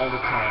magic all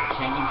the time.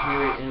 Can you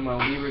hear it in my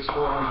lyrics,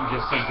 or are you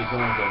just simply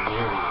going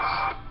delirious?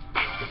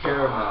 The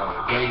caramel.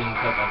 Waiting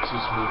because I'm too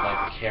smooth like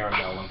a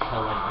caramel. I'm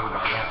telling you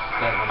right now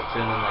that I'm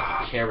feeling like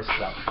a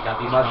carousel. Got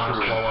these rhymes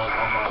flowing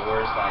on my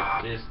words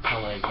like this,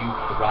 telling you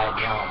right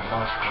now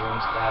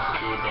mushrooms, that's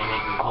it. They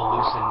make me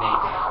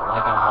hallucinate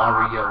like a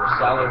Mario or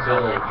something.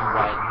 Telling you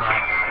right now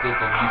that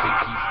the music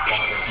keeps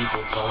bumping,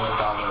 people throwing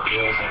dollar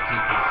bills and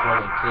people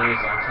throwing pills.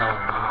 I'm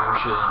telling you, you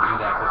shouldn't do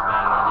that, because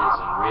man, that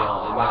isn't real.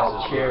 It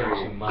messes with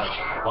you too much.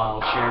 Wild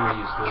cherry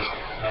is good.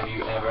 Have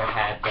you ever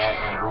had that?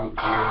 And root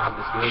beer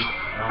is good.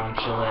 Now I'm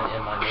chilling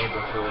in my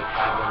neighborhood,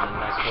 having a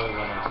nice hole,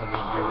 and I'm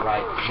telling you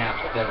right now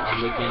that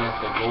I'm looking at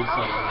the gold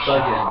sun and it's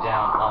shining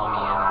down on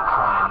me, and I'm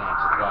trying not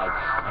to thug.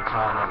 I'm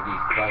trying not to be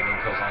thugging,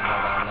 because I know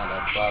that I'm not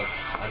a bug.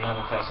 I'm not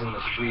infesting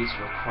the streets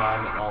with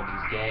crime and all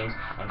these gangs.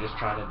 I'm just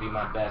trying to be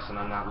my best, and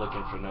I'm not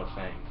looking for no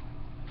fame.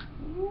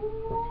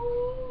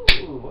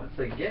 Ooh, once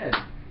again,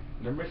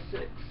 number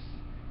 6.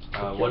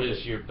 What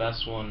is your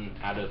best one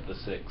out of the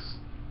 6?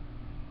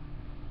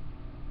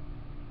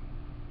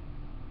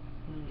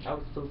 I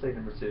would still say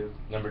number 2.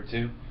 Number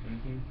 2?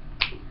 Mm-hmm.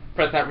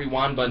 Press that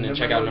rewind button and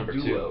check out number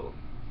 2.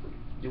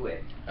 Do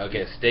it.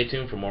 Okay, stay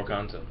tuned for more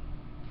content.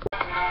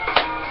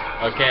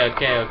 Okay.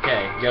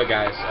 Yo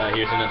guys,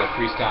 here's another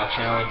freestyle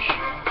challenge.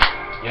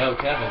 Yo,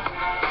 Kevin.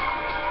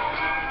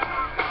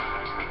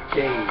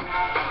 Cave.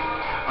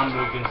 I'm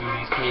moving through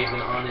these caves,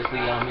 and honestly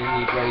I'm in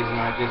these graves,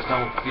 and I just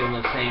don't feel the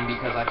same,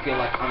 because I feel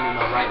like I'm in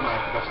my right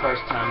mind for the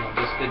first time. I'm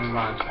just spitting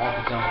rhymes off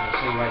the dome. I'm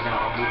telling you right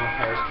now, I'm moving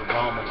Paris to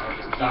Rome, and I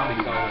just keep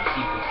it going,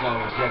 keep it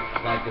flowing, just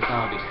like a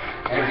zombie.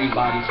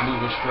 Everybody's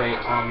moving straight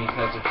on me,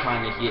 because they're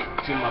trying to get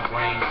to my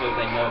brain, because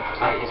they know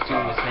it's too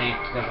insane,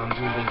 because I'm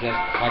moving just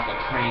like a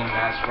crane.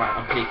 That's right,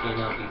 I'm picking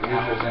up these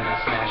apples and I'm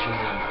smashing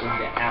them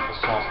into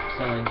applesauce.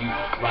 Telling you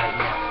right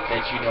now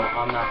that you know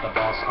I'm not the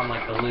boss. I'm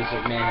like the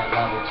lizard man at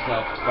level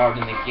 12,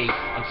 guarding the gate.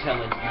 I'm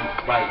telling you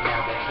right now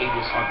that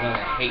haters are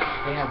gonna hate.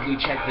 Hey, have we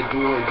checked the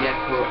door yet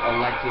for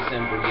Alexis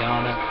and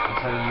Brianna? I'm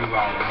telling you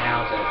right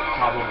now that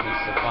probably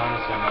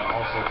Savannah's gonna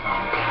also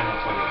come down and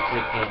play a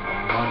quick game of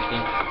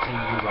Munchkin. I'm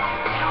telling you right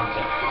now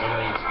that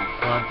aliens be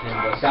frontin',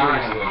 but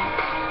seriously,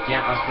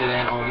 yeah, I'm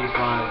spitting all these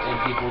rhymes and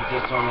people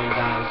just throwing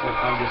dimes, so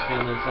I'm just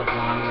feeling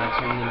sublime, and I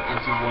turn them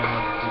into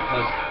 100,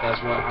 because that's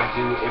what I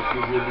do. If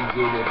you're really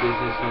good at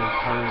business, then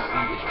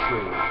currency is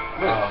true.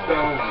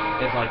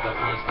 It's like the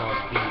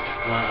Flintstones beat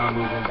when I'm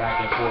moving back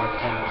and forth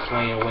and I'm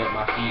swaying with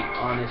my feet.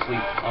 Honestly,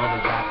 all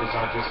the rappers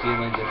are just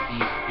feeling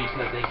defeat,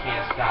 because they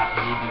can't stop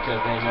me,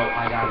 because they know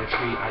I got a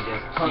treat. I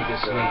just keep it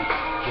sweet,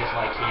 just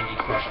like Candy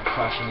Crush. I'm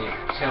crushing it,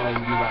 telling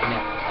you right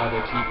now,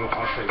 other people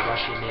are straight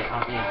rushing it.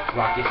 I'm in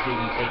Rocket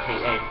City,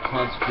 aka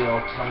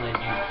Huntsville, telling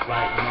you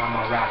right now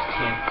my raps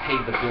can't pay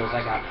the bills.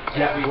 I got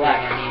everything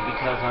I need,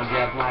 because I'm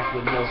jet black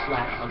with no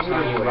slack. I'm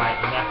telling you right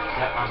now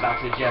that I'm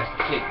about to just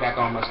kick back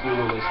on my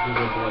scooter with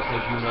Scooter Boy,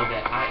 because you know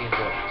that I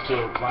enjoy to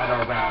ride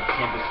around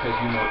campus, because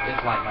you know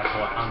it's like my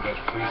toy. I'm just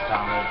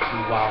freestyling,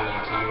 too wilding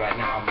to you right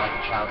now. I'm like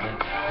a child, and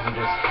I'm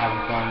just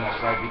having fun. That's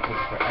right, because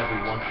it's for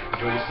everyone.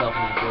 Enjoy yourself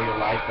and enjoy your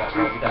life. That's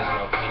right, because you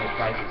know pain is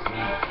price is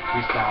needed.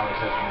 Freestyling,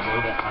 because you know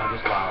that I'm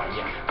just wilding.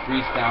 Yeah,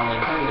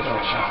 freestyling is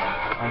my shine.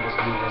 I'm just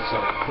moving so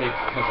quick,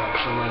 because I'm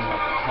chilling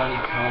like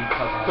honeycomb,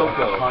 because I'm like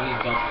a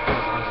honeycomb,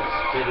 because I'm just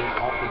spitting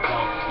off the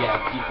dome.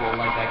 Yeah, people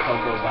like that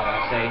cocoa, but I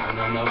say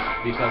no,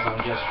 because I'm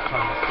just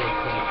trying to stay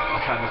clean.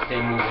 I'm trying to stay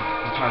moving.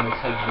 I'm trying to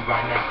tell you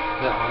right now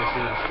that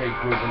honestly I'm straight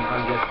grooving.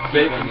 I'm just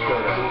keeping it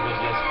moving,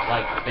 just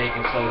like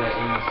baking soda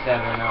in the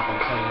 7-Up. I'm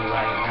telling you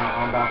right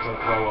now, I'm about to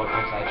throw up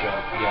inside your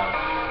yo.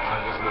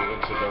 I'm just moving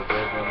to the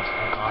rhythms,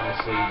 and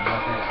honestly,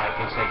 nothing I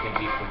can say can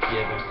be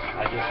forgiven.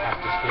 I just have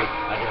to spit,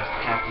 I just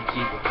have to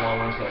keep it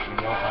flowing, because you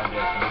know I'm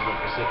just moving,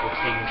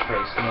 precipitating,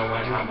 straight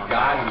snowing. I'm a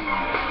Bugatti.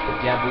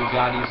 Yeah,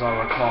 Bugattis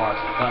are a car,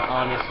 but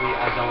honestly,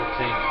 I don't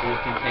think those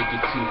can take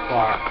it too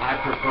far. I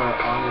prefer,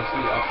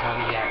 honestly, a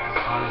Pontiac, because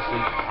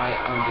honestly, I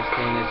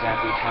understand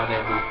exactly how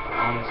they move.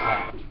 Honest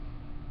that.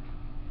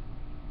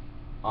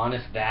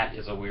 Honest that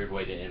is a weird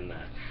way to end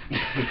that.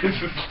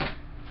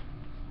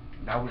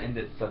 That one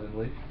ended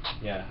suddenly.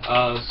 Yeah.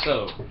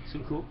 So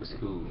Cool.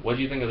 what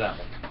do you think of that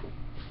one?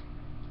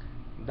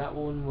 That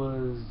one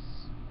was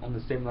on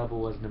the same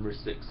level as number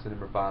 6 and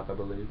number 5, I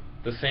believe.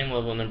 The same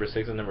level, number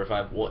 6 and number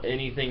 5. Will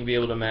anything be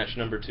able to match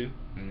number 2?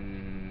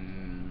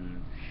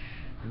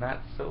 Not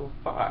so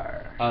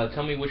far.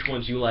 Tell me which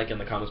ones you like in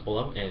the comments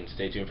below, and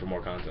stay tuned for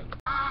more content.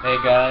 Hey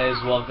guys,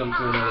 welcome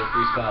to another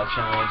freestyle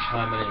challenge.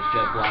 Hi, my name is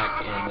Jet Black,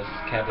 and this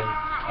is Kevin.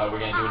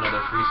 We're gonna do another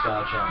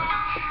freestyle challenge.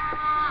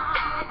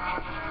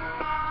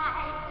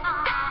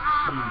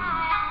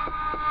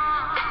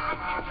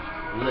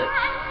 Lip.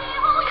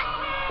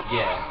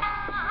 Yeah.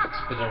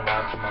 Spitting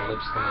rhymes from my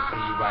lips, gonna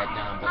tell you right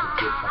now. I'm about to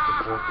get back and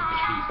forth with the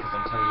beat, cause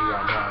I'm telling you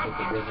right now, with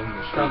the rhythm,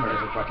 the summer is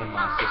rocking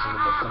my system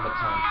in the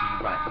summertime. See you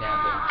right now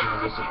that I'm feeling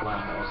real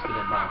sublime. I was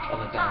spitting rhymes all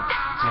the time.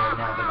 Tearing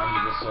now that I'm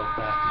moving so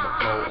fast to the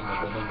flow and the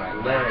rhythm right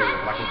now.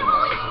 Rocking in my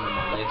system and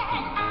my legs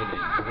keep moving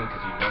and moving,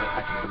 cause you know that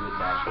I can do it,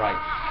 that's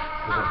right.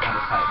 Cause I'm kinda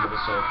tight,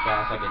 moving so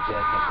fast, I get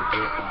jet, don't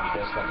forget, I'm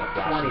just like a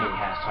blast in the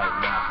past right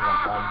now. Cause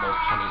I'm almost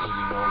 20 and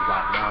you know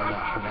right now,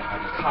 not from that, I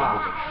just keep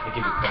moving and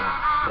keep it going.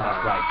 That's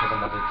right, cause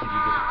I'm not the kid you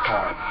get the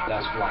car,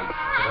 that's right.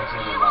 Cause I'm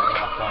saying right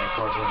now, flying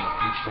cars in the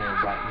future, and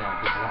right now,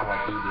 this is how I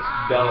do this.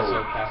 Moving so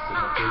fast in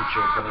the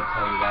future, gonna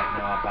tell you right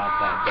now about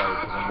that dough.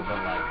 Cause I'm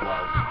moving like,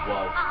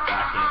 whoa,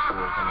 back and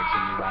forth. Gonna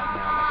tell you right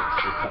now, like a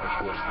clear cutter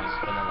course, I'm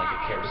spinning like a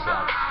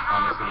carousel.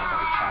 Honestly, I'm about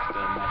to cast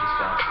a magic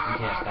spell. You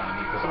can't stop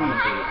me, cause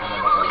honestly, I'm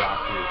about to rock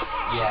through.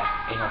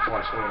 Yeah, ain't no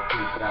farts or a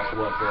creep, that's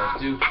what girls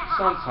do.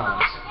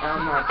 Sometimes,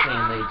 I'm not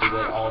saying they do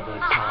it all the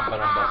time, but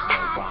I'm busting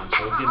a rhyme,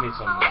 so give me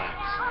some lax.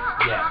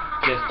 Yeah,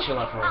 just chill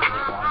out for a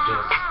minute while I'm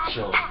just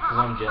chill, cause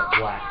I'm Jet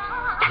Black.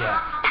 Yeah,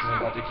 cause I'm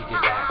about to kick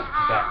it back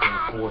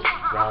and forth,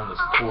 round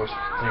this course,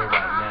 clear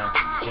right now,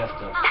 just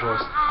of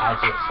course, I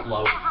just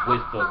flow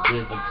with the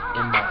rhythm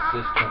in my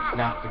system,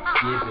 not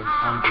forgiving,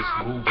 I'm just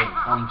moving,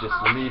 I'm just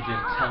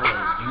living, telling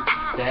you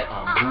that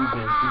I'm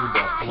moving through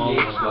the flow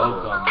and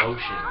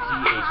locomotion.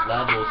 pH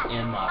levels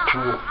in my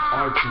pool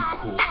are too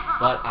cool,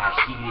 but I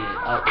heat it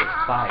up with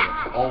fire,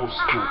 old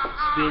school,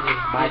 spitting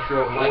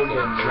micro like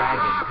a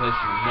dragon, cause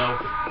you know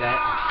that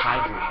a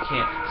hydrant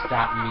can't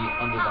stop me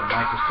under the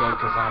microscope,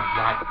 cause I'm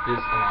like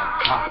this and I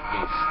pop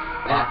this.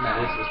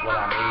 This is what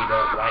I made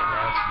up right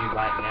now to you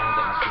right now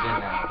that I spit in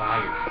that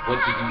fire. What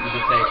did you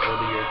even say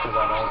earlier? Cause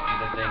I don't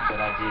even think that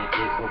I did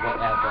it, but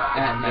whatever.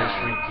 I'm just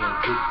shrinking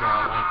it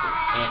down like an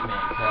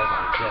Ant-Man, cause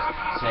I'm just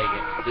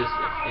saying this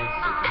is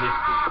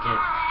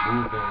insignificant,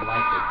 moving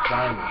like a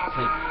diamond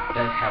tint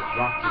that has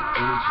rocket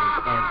engine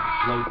and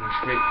floating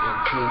straight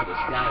into the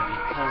sky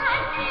because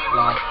I'm too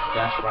fly.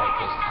 That's right,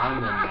 cause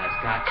I'm in that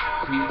sky.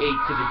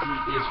 Creativity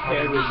is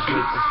very good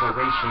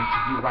inspiration to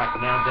you right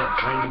now. That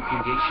brand new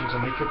creation to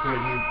make a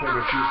brand new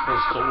parachutes for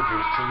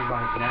soldiers. To you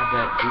right now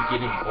that you're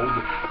getting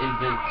older,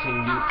 inventing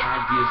new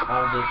ideas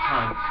all the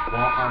time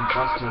while I'm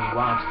busting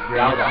rhymes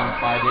and I'm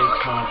fighting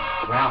crime.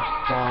 Ralph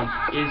Dawn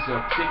is a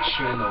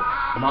fictional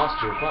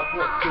monster, but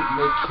what could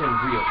make him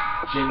real?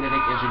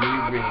 Genetic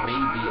engineering,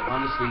 maybe.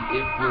 Honestly,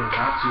 if we're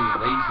not too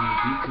lazy,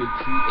 we could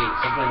create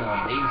something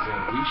amazing.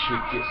 We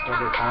should get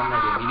started on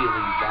that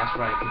immediately. That's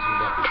right, cause you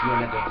know you're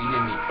not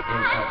defeating me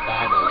in a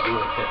battle.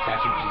 You're a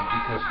catastrophe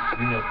because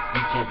you know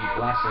you can't be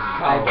blasting me.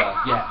 Kaiba.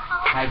 Yeah,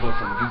 Kaiba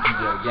from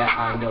Yu-Gi-Oh! Yeah,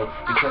 I know,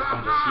 because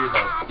I'm just here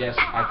though. Yes,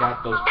 I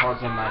got those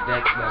cards in my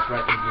deck. That's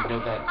right, and you know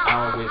that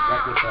I always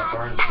back with that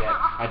burn deck.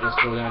 I just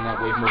throw down that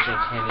wave motion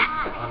cannon,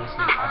 and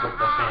honestly, I break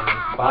the phantom.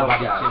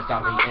 Nobody can't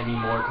stop me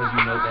anymore, cause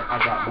you know that I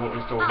got more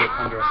in store. Look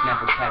under a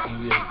snapper cap,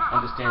 you didn't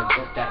understand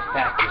that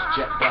fact is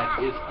Jet Black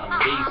is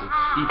amazing.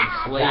 He be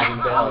slaving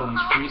all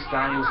these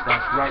freestyles,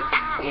 that's right,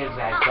 and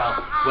Zach Bell.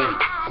 Wait,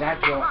 Zach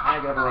Bell, I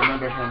gotta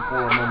remember him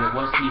for a moment.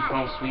 Was he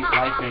from Sweet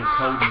Life and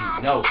Cody?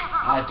 No,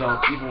 I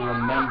don't even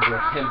remember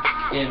him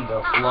in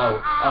the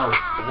flow. Oh,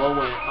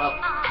 blowing up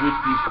with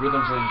these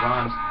rhythms and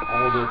rhymes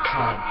all the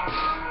time.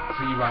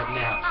 See right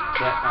now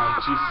that I'm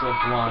too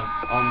sublime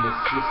on the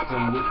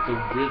system with the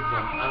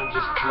rhythm. I'm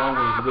just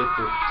flowing with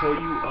it. Tell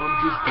you I'm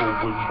just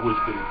going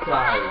with it.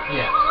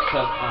 Yeah,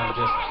 cause I'm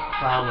just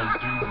plowing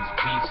through these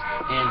beats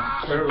and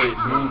turret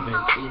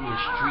moving in the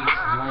streets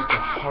like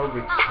a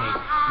hurricane.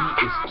 Beat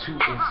is too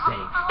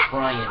insane,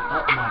 frying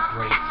up my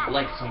brain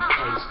like some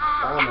eggs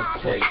on a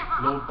plate.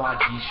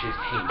 Nobody should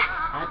hate.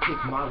 I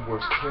pick my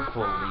words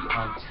carefully.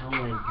 I'm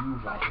telling you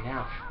right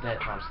now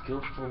that I'm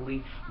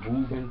skillfully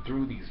moving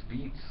through these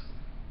beats.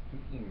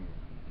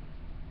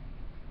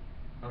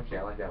 Okay,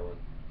 I like that one.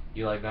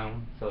 You like that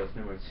one? So it's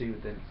number 2,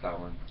 then it's that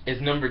one.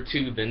 It's number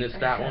 2, then it's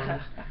that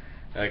one?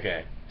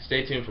 Okay,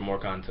 stay tuned for more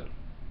content.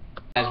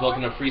 Guys,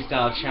 welcome to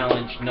Freestyle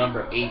Challenge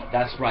number 8.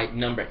 That's right,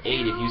 number 8.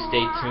 If you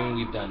stay tuned,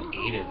 we've done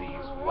 8 of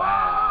these.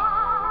 Wow.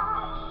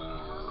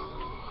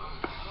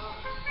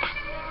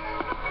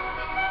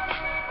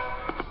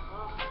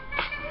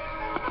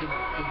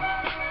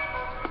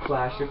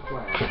 Clash of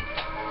Clans.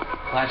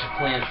 Clash of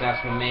Clans, that's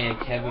my man.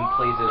 Kevin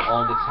plays it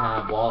all the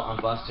time while I'm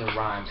busting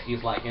rhymes.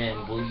 He's like,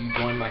 man, will you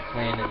join my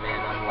clan? And man,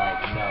 I'm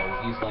like, no.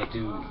 He's like,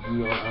 dude,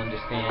 you don't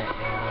understand.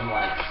 And I'm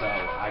like, so,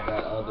 I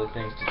got other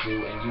things to do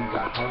and you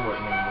got homework,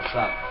 man, what's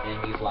up?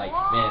 And he's like,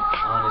 man,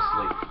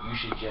 honestly, you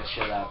should just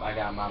shut up. I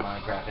got my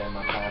Minecraft and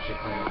my Clash of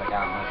Clans. I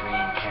got my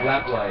dream camp.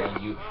 Lap I'm light.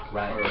 telling you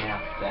right now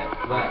that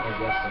I am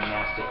just a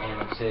master, and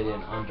I'm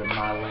sitting under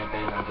my lamp,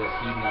 and I'm just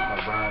heating up my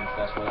rhymes.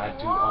 That's what I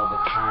do all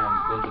the time.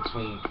 In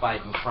between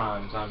fighting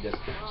crimes, I'm just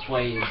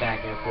swaying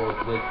back and forth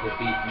with the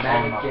beat on my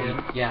Mannequin.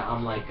 feet. Yeah,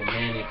 I'm like a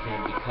mannequin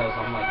because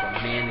I'm like a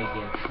man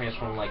again,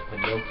 transformed like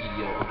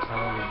Pinocchio. I'm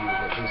telling you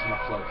that this is my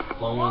flow,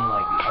 flowing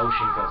like the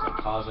ocean, cause I'm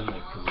causing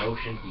a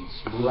commotion. Be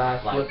smooth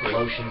Glass like slipper.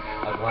 lotion,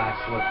 a glass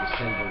slipper,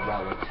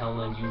 Cinderella.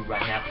 Telling you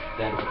right now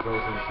that I'm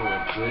groping for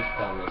a good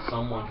fella,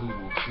 someone who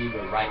will treat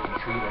her right and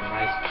treat her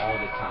nice all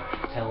the time.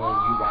 Telling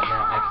you right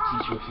now I can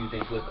teach you a few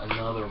things with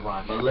another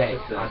rhyme. Hey,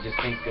 I just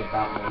think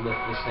about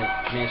Maleficent.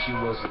 Man, she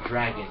was a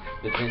dragon,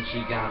 but then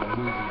she got a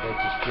movie that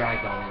just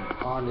dragged on. And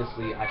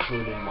honestly, I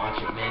couldn't watch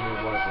it. Man, it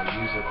was a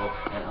musical.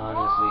 And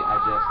honestly, I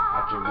just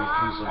have to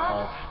refuse it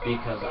all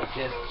because I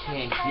just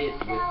can't get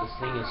with the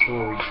singing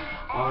story.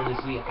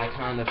 Honestly, I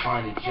kind of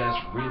find it just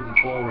really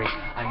boring.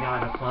 I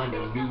gotta find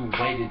a new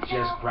way to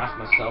just grasp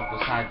myself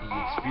inside the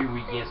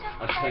experience.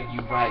 I'll tell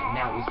you right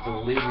now, it's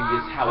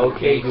delirious how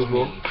Okay, it makes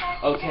Google. me.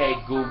 Okay,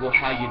 Google,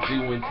 how you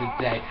doing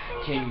today?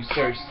 Can you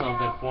search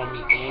something for me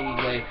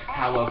anyway?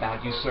 How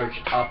about you search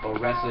up a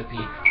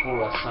recipe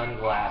for a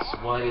sunglass?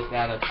 What is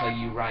that? I'll tell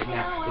you right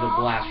now, with a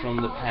blast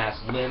from the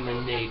past.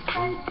 Lemonade,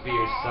 root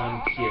beer,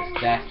 sun kiss,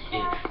 that's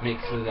it.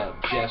 Mix it up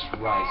just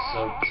right,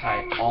 so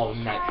tight all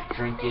night.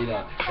 Drink it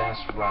up, that's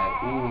right.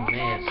 Ooh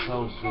man,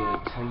 so good.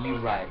 Tell you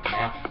right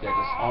now that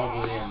it's all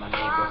good in my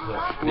neighborhood.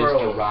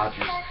 Squirrels. Mr.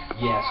 Rogers,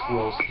 yeah,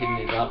 squirrels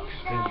hitting it up.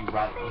 Tell you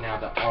right now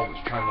they're always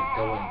trying to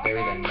go and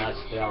bury their nuts.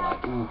 They're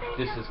like, ooh,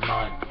 this is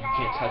mine. You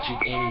can't touch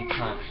it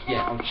anytime.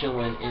 Yeah, I'm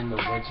chilling in the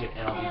winter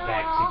and I'll be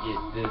back to get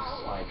this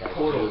like I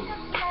Portals.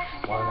 do.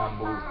 When I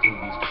move through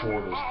these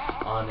portals,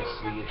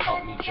 honestly, it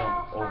helped me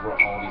jump over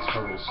all these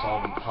hurdles,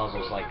 solving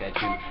puzzles like I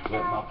do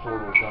with my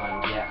portal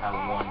gun. Yeah, I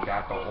won,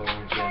 got the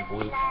orange and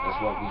blue. That's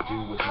what we do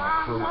with my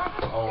crew.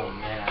 Oh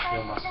man, I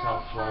feel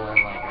myself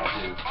flowing like I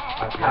do.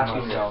 I feel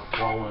Happiness. myself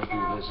flowing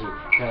through the zoo,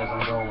 cause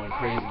I'm going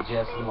crazy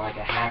just like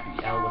a happy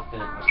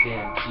elephant. I'm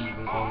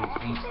stampeding on these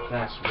beats,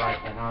 that's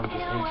right, and I'm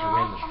just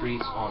entering the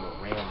streets on a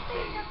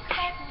rampage.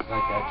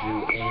 Like I do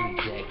any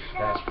day,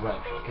 that's right,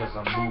 cause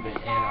I'm moving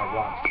and I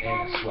rock and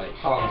I sway.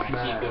 Hulk And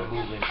I keep it smash.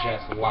 moving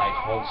just like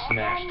Hulk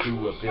smash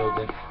through a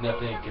building.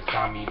 Nothing can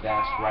stop me,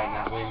 that's right,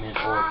 not women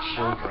or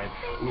children.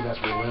 Ooh, that's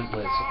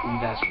relentless, ooh,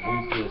 that's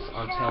ruthless.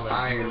 I'm telling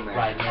Iron you Man.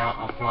 right now,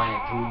 I'm flying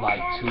through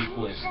like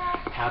Toothless.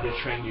 How to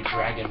Train Your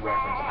Dragon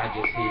reference, I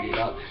just hit it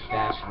up,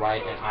 that's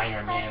right. And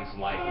Iron Man's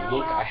like,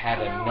 look, I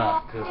had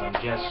enough, cause I'm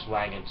just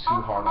swagging too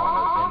hard on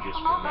Avengers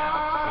for now.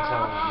 I'm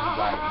telling you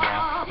right now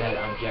that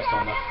I'm just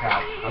on the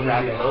prowl. I'm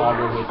rapping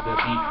harder with the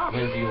beat.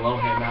 Lindsay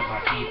Lohan at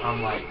my feet. I'm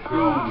like,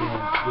 girl, man,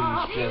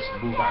 please just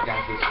move. I got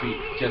this beat.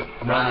 Just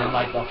running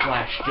like the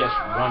Flash. Just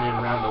running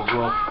around the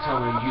world.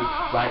 Telling you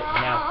right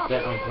now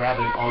that I'm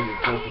grabbing all your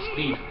growth. The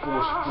speed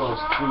force flows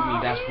through me.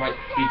 That's right,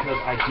 because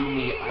I do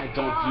me. I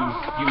don't do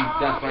you.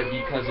 That's right,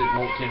 because it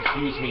won't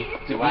confuse me.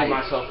 To be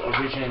myself,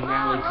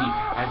 originality.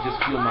 I just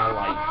feel my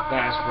light.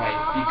 That's right,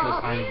 because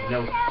I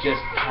know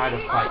just how to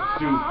fight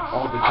through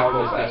all the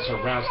darkness that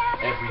surrounds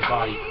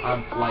everybody.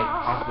 I'm like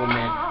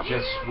Aquaman,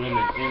 just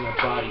swimming in a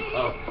body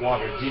of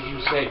water. Did you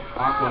say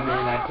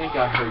Aquaman? I think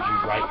I heard you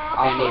right.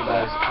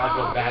 Anyways,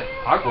 Aquabat.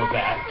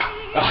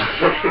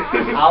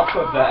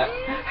 Alphabet.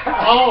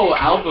 Oh,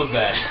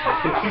 alphabet.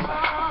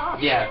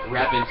 Yeah,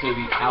 rapping to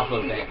the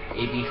alphabet.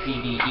 A, B, C,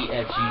 D, E,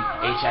 F, G,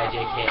 H, I,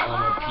 J, K, L,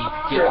 M, P.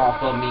 Get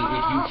off of me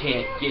if you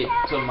can't get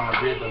to my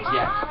rhythms.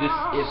 Yeah, this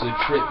is a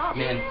trip,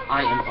 man.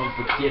 I am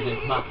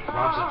unforgiving. My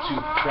rhymes are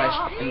too fresh,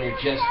 and they're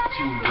just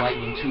too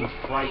lightning, too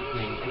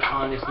frightening. And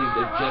honestly,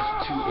 they're just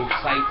too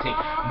exciting.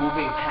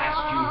 Moving past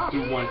you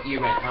through one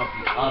ear and out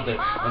the other.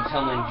 I'm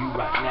telling you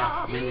right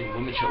now, men and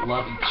women should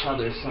love each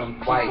other.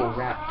 Some people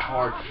rap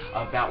hard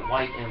about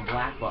white and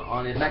black, but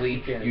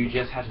honestly, Mexican. you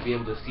just have to be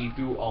able to see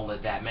through all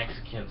of that.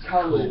 Mexicans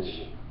College.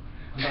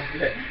 cool.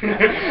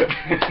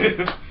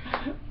 Okay.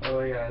 Oh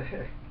my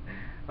god.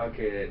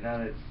 Okay,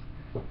 now it's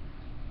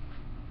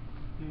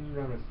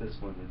this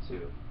one then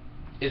two.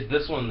 Is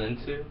this one then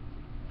two?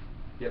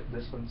 Yep,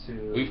 this one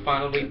two. We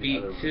finally and the beat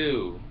other one.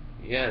 2.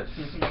 Yes.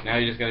 Now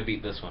you're just gonna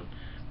beat this one.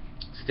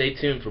 Stay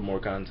tuned for more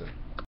content.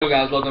 Hello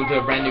guys, welcome to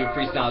a brand new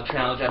freestyle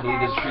challenge. I believe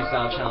this is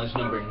freestyle challenge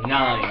number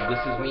 9. This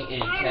is me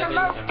and Kevin,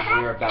 and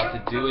we're about to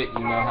do it.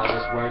 You know how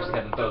this works.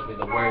 Kevin throws me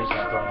the words, and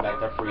I throw him back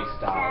the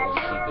freestyle.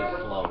 Let's keep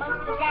it flowing.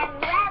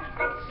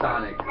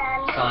 Sonic.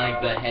 Sonic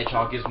the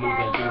Hedgehog is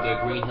moving through the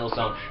Green Hill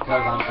Zone,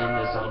 cause I'm in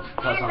the zone,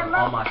 cause I'm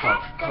on my phone,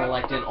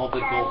 collecting all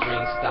the gold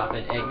rings,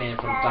 stopping Eggman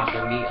from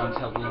stopping me. I'm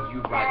telling you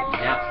right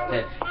now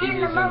that it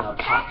is an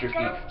apostrophe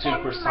to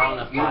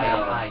personify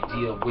an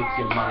idea with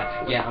your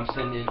mind. Yeah, I'm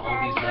sending all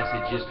these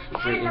messages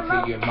straight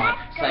into your mind.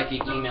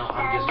 Psychic email,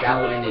 I'm just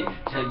doing it,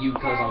 tell you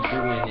cause I'm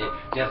doing it,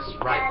 just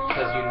right,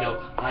 cause you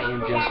know I am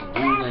just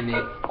ruling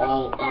it.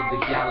 All of the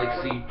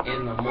galaxy in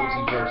the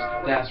multiverse,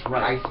 that's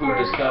right, who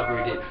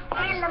discovered it?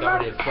 I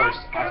started first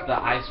as the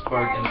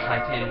iceberg and the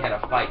Titanic had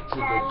a fight to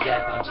the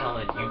death. I'm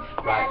telling you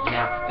right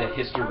now that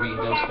history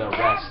knows the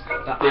rest.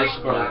 The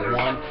iceberg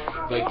won,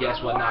 but guess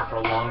what? Not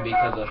for long,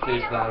 because a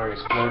fish bladder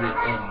exploded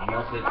and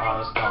melted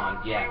all is gone.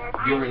 Yeah,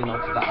 Fury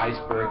melted the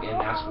iceberg and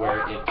that's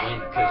where it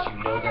went, cause you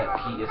know that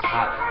pee is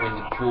hot when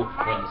you pool,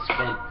 when it's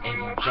spent, and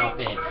you jump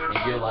in and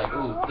you're like,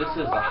 ooh, this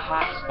is a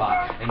hot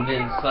spot, and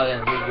then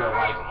suddenly you're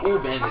like, ooh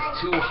man, it's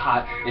too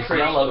hot, it's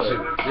yellow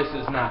too, this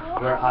is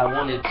not where I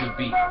wanted to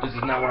be, this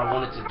is not what I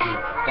wanted to do.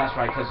 That's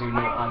right, cause you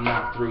know I'm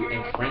not through.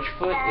 And French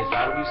foot, is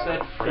that what you said?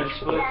 French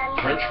foot,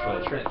 French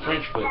foot,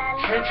 French foot,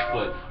 trench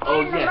foot.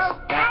 Oh yes,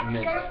 that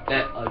meant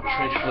that a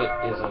trench foot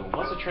is a,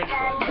 what's a trench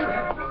foot?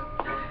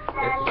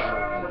 It's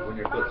when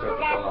your foot starts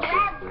to fall off,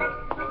 basically.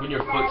 When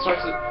your foot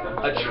starts to,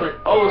 a trench,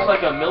 oh, it's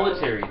like a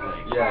military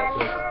thing. Yeah,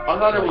 so I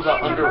thought it was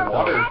an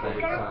underwater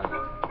thing.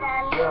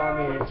 Well, I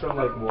mean, it's from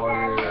like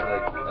water,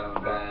 like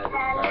bad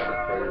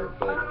environment for your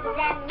foot.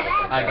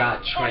 I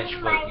got trench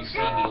foot, you see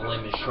me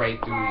lemon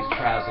straight through these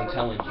crowds. I'm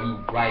telling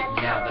you right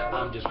now that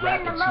I'm just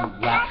rapping too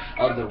loud.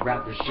 Other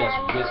rappers just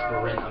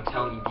whispering, I'm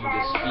telling you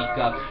to speak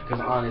up.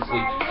 Cause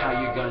honestly, how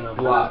you gonna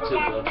move to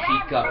the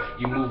peak up?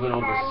 You moving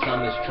over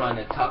summits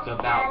trying to talk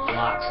about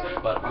blocks,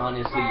 but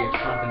honestly you're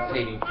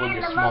compensating for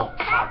your small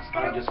cocks.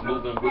 I'm just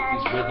moving with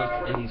these rhythms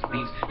and these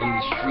beats in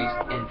these streets,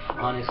 and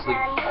honestly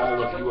all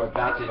of you are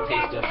about to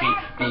taste defeat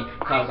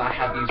because I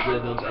have these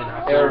rhythms and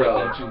I feel with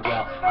them too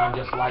well. I'm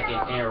just like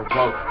an arrow,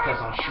 cause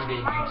I'm shooting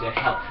you to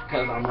hell,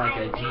 cause I'm like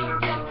a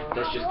demon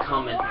that's just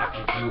coming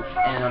after you,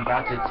 and I'm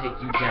about to take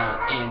you down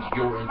and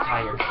your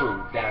entire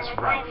crew. That's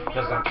right,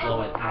 cause I'm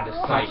flowing out of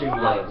sight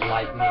like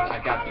lightning. I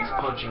got these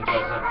punching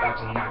gloves, I'm about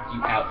to knock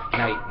you out.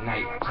 Night,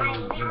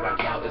 telling you right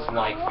now it's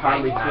like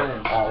fight night.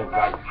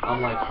 Alright,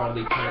 I'm like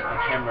Harley Quinn, I'm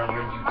hammering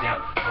you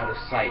down out of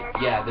sight.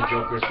 Yeah, the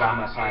Joker's by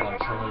my side,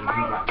 I'm telling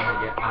you right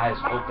now, your eyes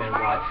open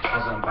wide,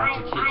 as I'm about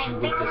to hit you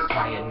with this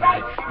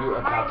cyanide. You're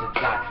about to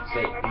die,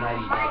 say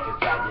nighty night, cause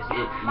that is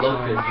it.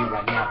 Telling you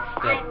right now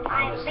that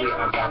honestly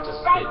I'm about to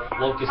spit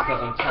locust,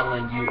 cause I'm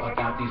telling you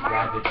about these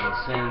ravaging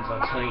sins. I'm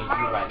telling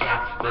you right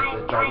now that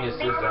the darkness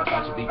is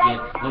about to begin.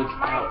 Look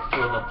out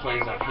for the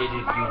plagues, I'm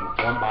hitting you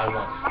one by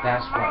one.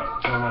 That's right,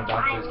 so I'm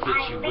about to hit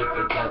you with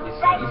the deadly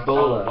sins.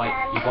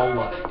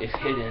 Ebola is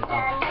hitting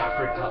up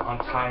Africa. I'm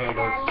tired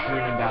of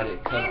hearing about it,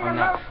 cause I'm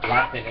not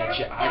laughing at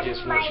you. I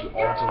just want you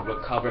all to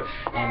recover,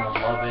 and I'm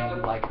loving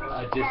you like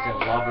a distant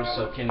lover.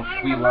 So can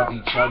we love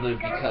each other,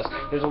 because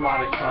there's a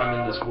lot of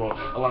crime in this world,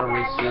 a lot of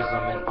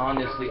racism, and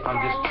honestly I'm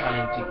just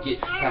trying to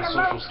get past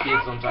social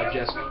schisms. I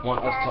just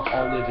want us to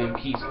all live in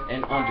peace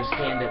and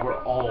understand that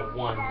we're all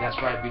one. That's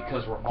right,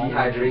 because we're all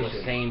under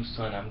the same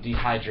sun. I'm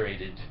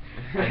dehydrated.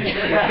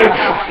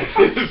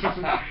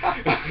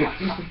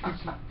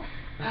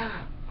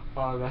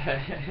 Oh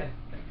man,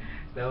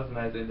 that was a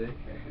nice ending.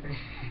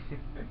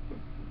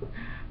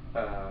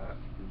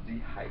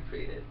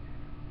 Dehydrated.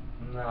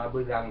 No, I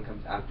believe that one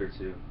comes after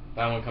 2.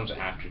 That one comes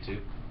after 2.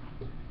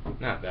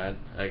 Not bad.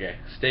 Okay,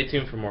 stay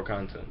tuned for more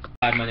content.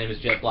 Hi, my name is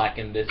Jet Black,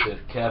 and this is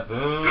Kevin.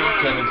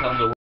 Kevin, tell them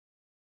the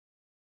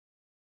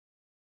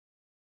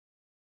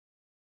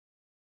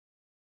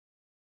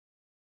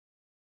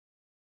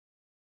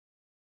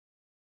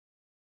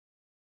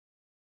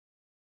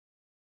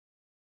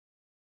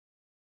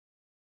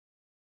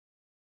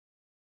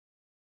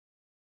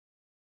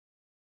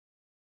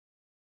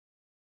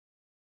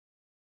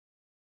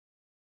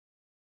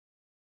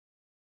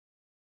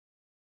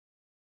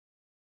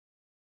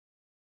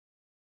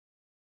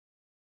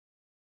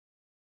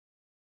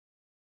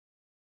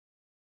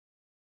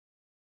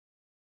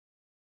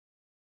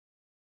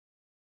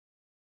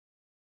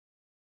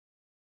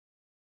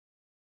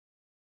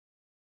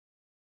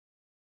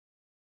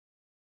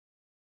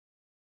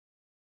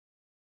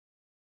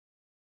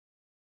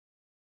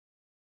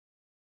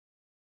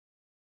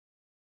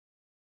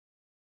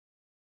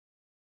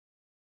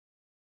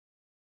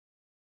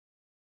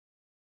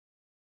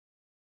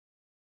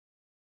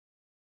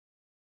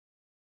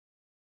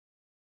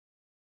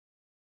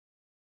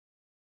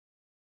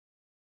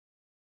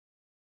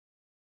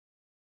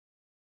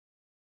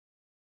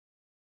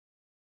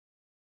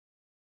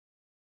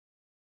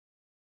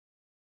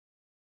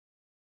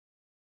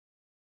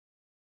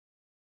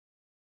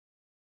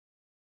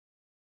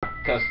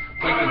cause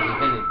Plankton's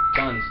invented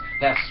guns,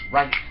 that's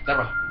right, they're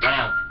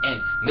around,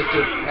 and Mr.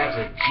 Krabs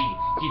a G,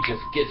 he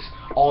just gets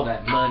all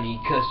that money,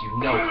 cause you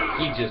know,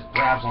 he just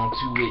grabs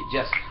onto it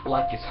just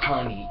like it's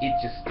honey, it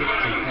just sticks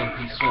to him,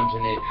 he swims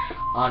in it.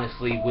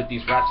 Honestly, with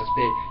these raps I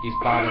spit, he's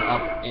bobbing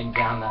up and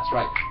down, that's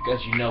right,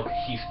 cause you know,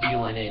 he's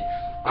feeling it.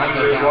 I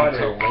go down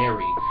to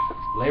Larry.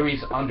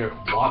 Larry's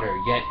underwater,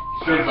 yet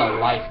he's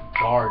a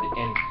lifeguard,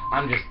 and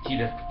I'm just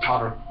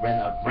teeter-tottering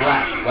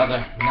around.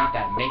 Whether or not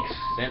that makes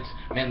sense,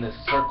 man, the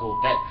circle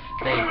that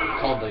they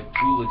call the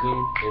Goo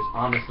Lagoon is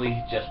honestly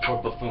just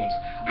for buffoons.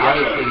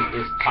 Obviously,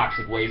 it's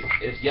toxic waste,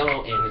 it's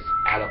yellow, and it's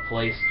out of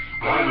place.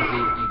 Why is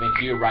it even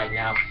here right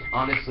now?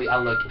 Honestly, I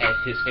look at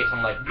his face,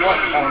 I'm like, what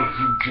are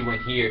you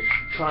doing here?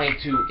 Trying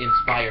to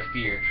inspire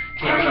fear,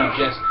 Can't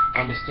you just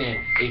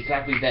understand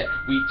exactly that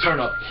we turn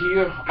up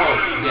here?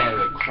 Oh yeah,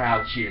 the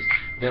crowd cheers.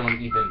 They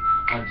don't even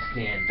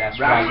understand. That's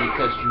right,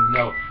 because you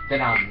know that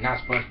I'm not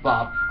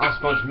SpongeBob, I'm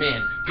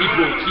SpongeMan.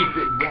 People keep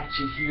it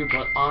ratchet here,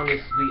 but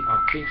honestly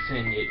I'm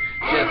fixing it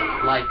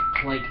just like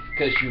Clank,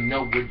 cause you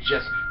know we're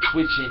just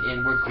twitching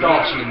and we're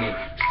glitching it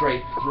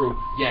straight through.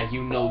 Yeah,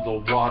 you know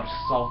the water's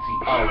salty.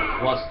 Oh,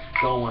 what's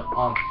going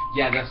on?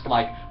 Yeah, that's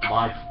like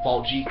my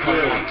fault, G, cause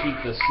I keep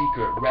the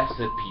secret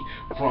recipe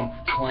from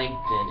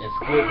Plankton, and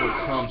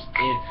Squidward comes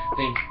in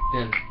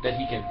thinking that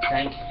he can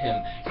thank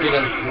him, get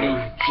a new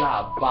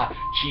job by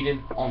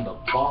cheating on the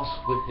boss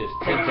with his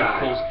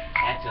tentacles,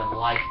 acting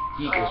like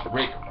he is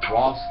Rick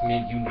Ross.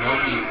 Man, you know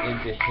he's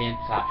into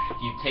hentai.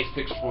 He takes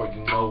pictures for it,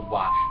 you know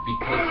why?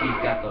 Because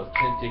he's got those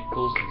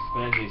tentacles, and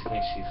Squidward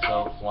thinks she's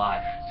so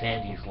fly.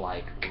 Sandy's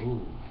like,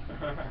 ooh.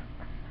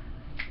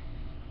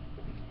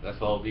 That's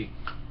the whole beat.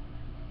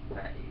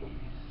 Nice.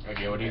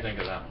 Okay, what do you think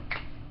of that one?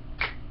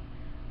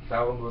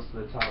 That one goes to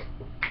the top.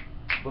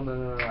 Well,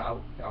 no. I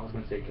was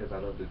gonna say because I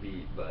love the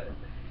beat, but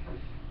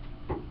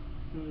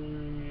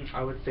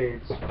I would say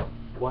it's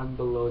one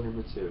below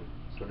number 2.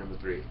 So number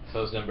 3.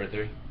 So it's number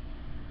 3.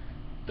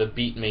 The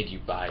beat made you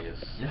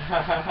biased.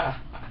 That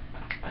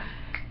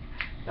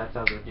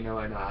sounds like, you know,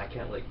 I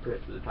can't like put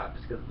it to the top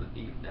just because of the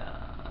beat.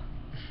 Nah.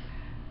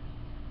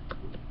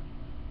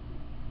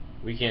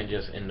 We can't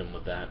just end them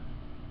with that.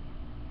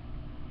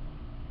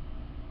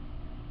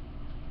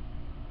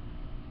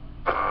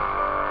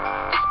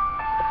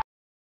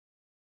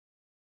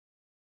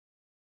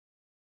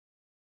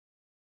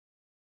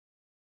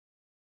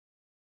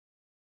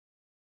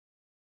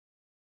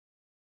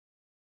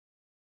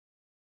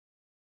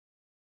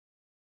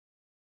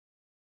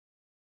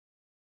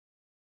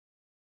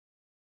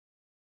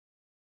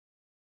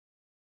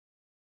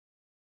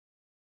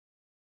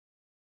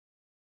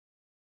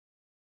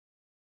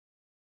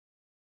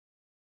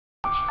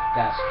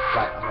 That's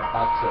right, I'm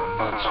about to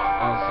munch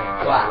on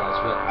Sandellas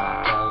with my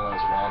fellas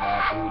while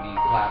that booty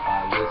clap.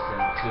 I listen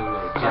to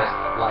it just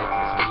like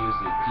it's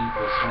music.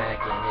 People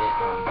smacking it,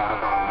 I'm about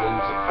to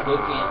lose it.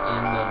 Looking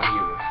in the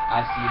mirror,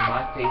 I see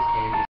my face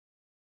and it's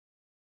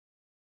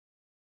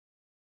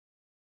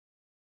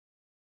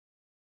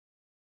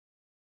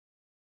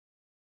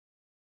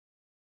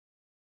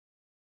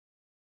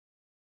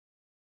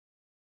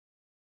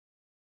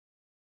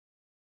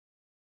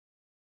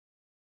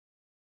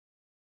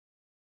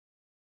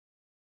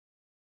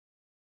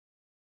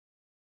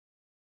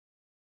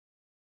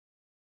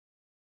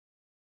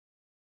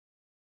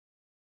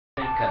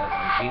cause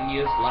I'm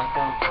genius like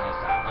I'm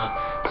Einstein. I'm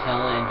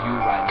telling you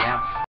right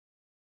now.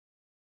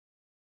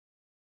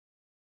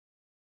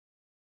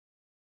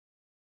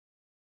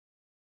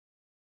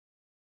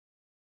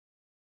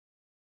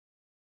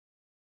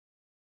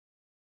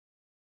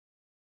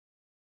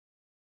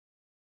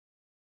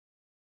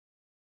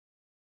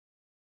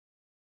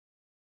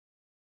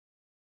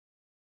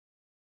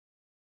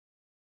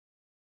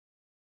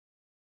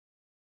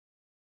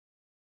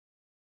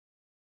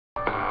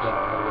 Don't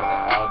know what the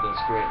odds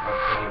is great. I'm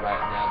telling you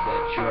right now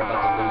that you're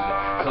about to lose it.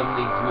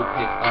 Suddenly you will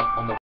pick up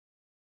on the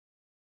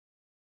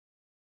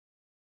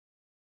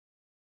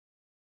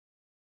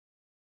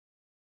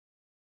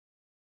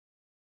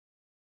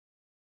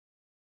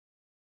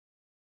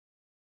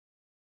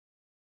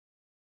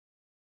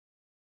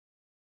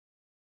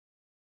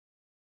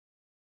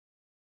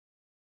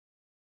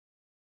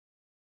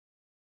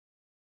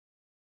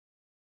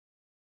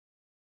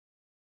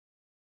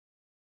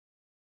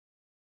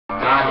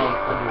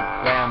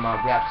underground. My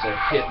raps are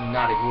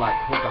hypnotic like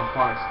hook on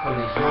phonics.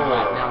 Coming to you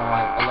right now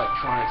like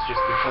electronics,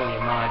 just control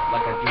your mind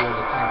like I do all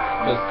the time.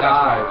 Cause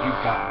that's right, you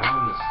got no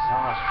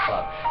massage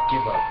club.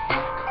 Give a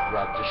back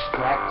rub,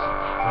 distract you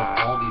from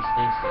all these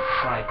things that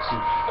try to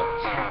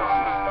attack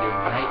you. Your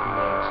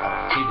nightmares are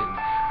hidden,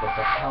 but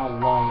for how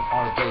long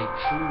are they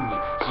truly?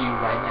 So you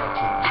right now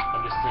can you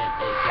understand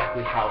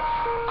exactly how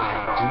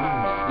I do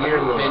me.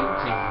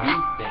 Inventing new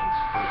things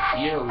for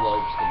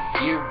earlobes and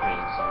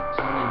earrings. I'm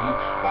telling you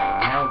right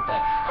now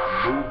that I'm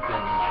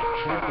moving like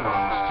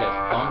trampolines, just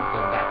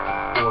bumping back and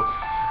forth,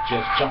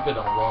 just jumping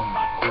along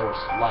my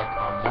course like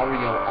I'm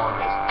Mario on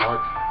his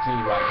heart. To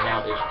you right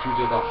now, it's true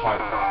to the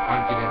heart.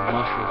 I'm getting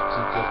mushrooms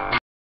to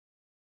just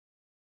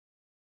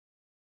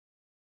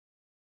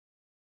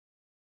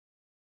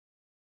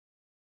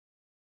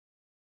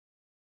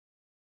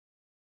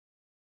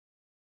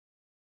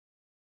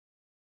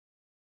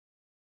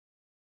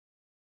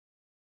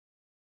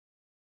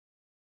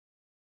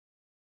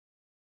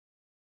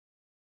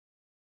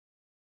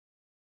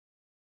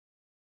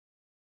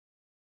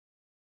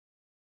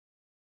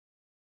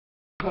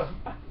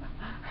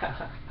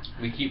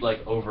we keep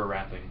like over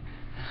rapping.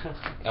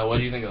 What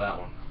do you think of that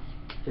one?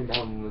 I think that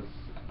one was,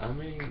 I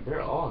mean,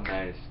 they're all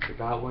nice. But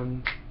that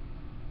one,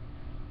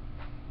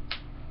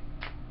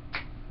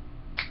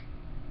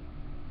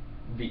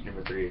 beat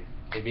number 3.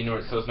 It'd be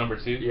so it's number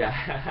 2?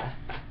 Yeah.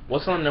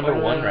 What's on number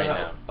 1 right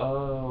now?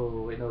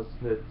 Oh, wait, no,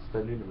 it's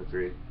the new number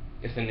 3.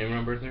 It's the new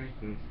number 3?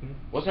 Mm-hmm.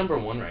 What's number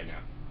 1 right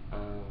now?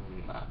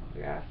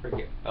 Yeah, I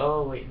forget.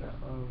 Oh, wait, no,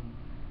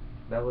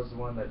 That was the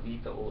one that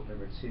beat the old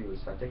number 2,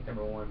 so I think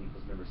number 1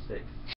 was number 6.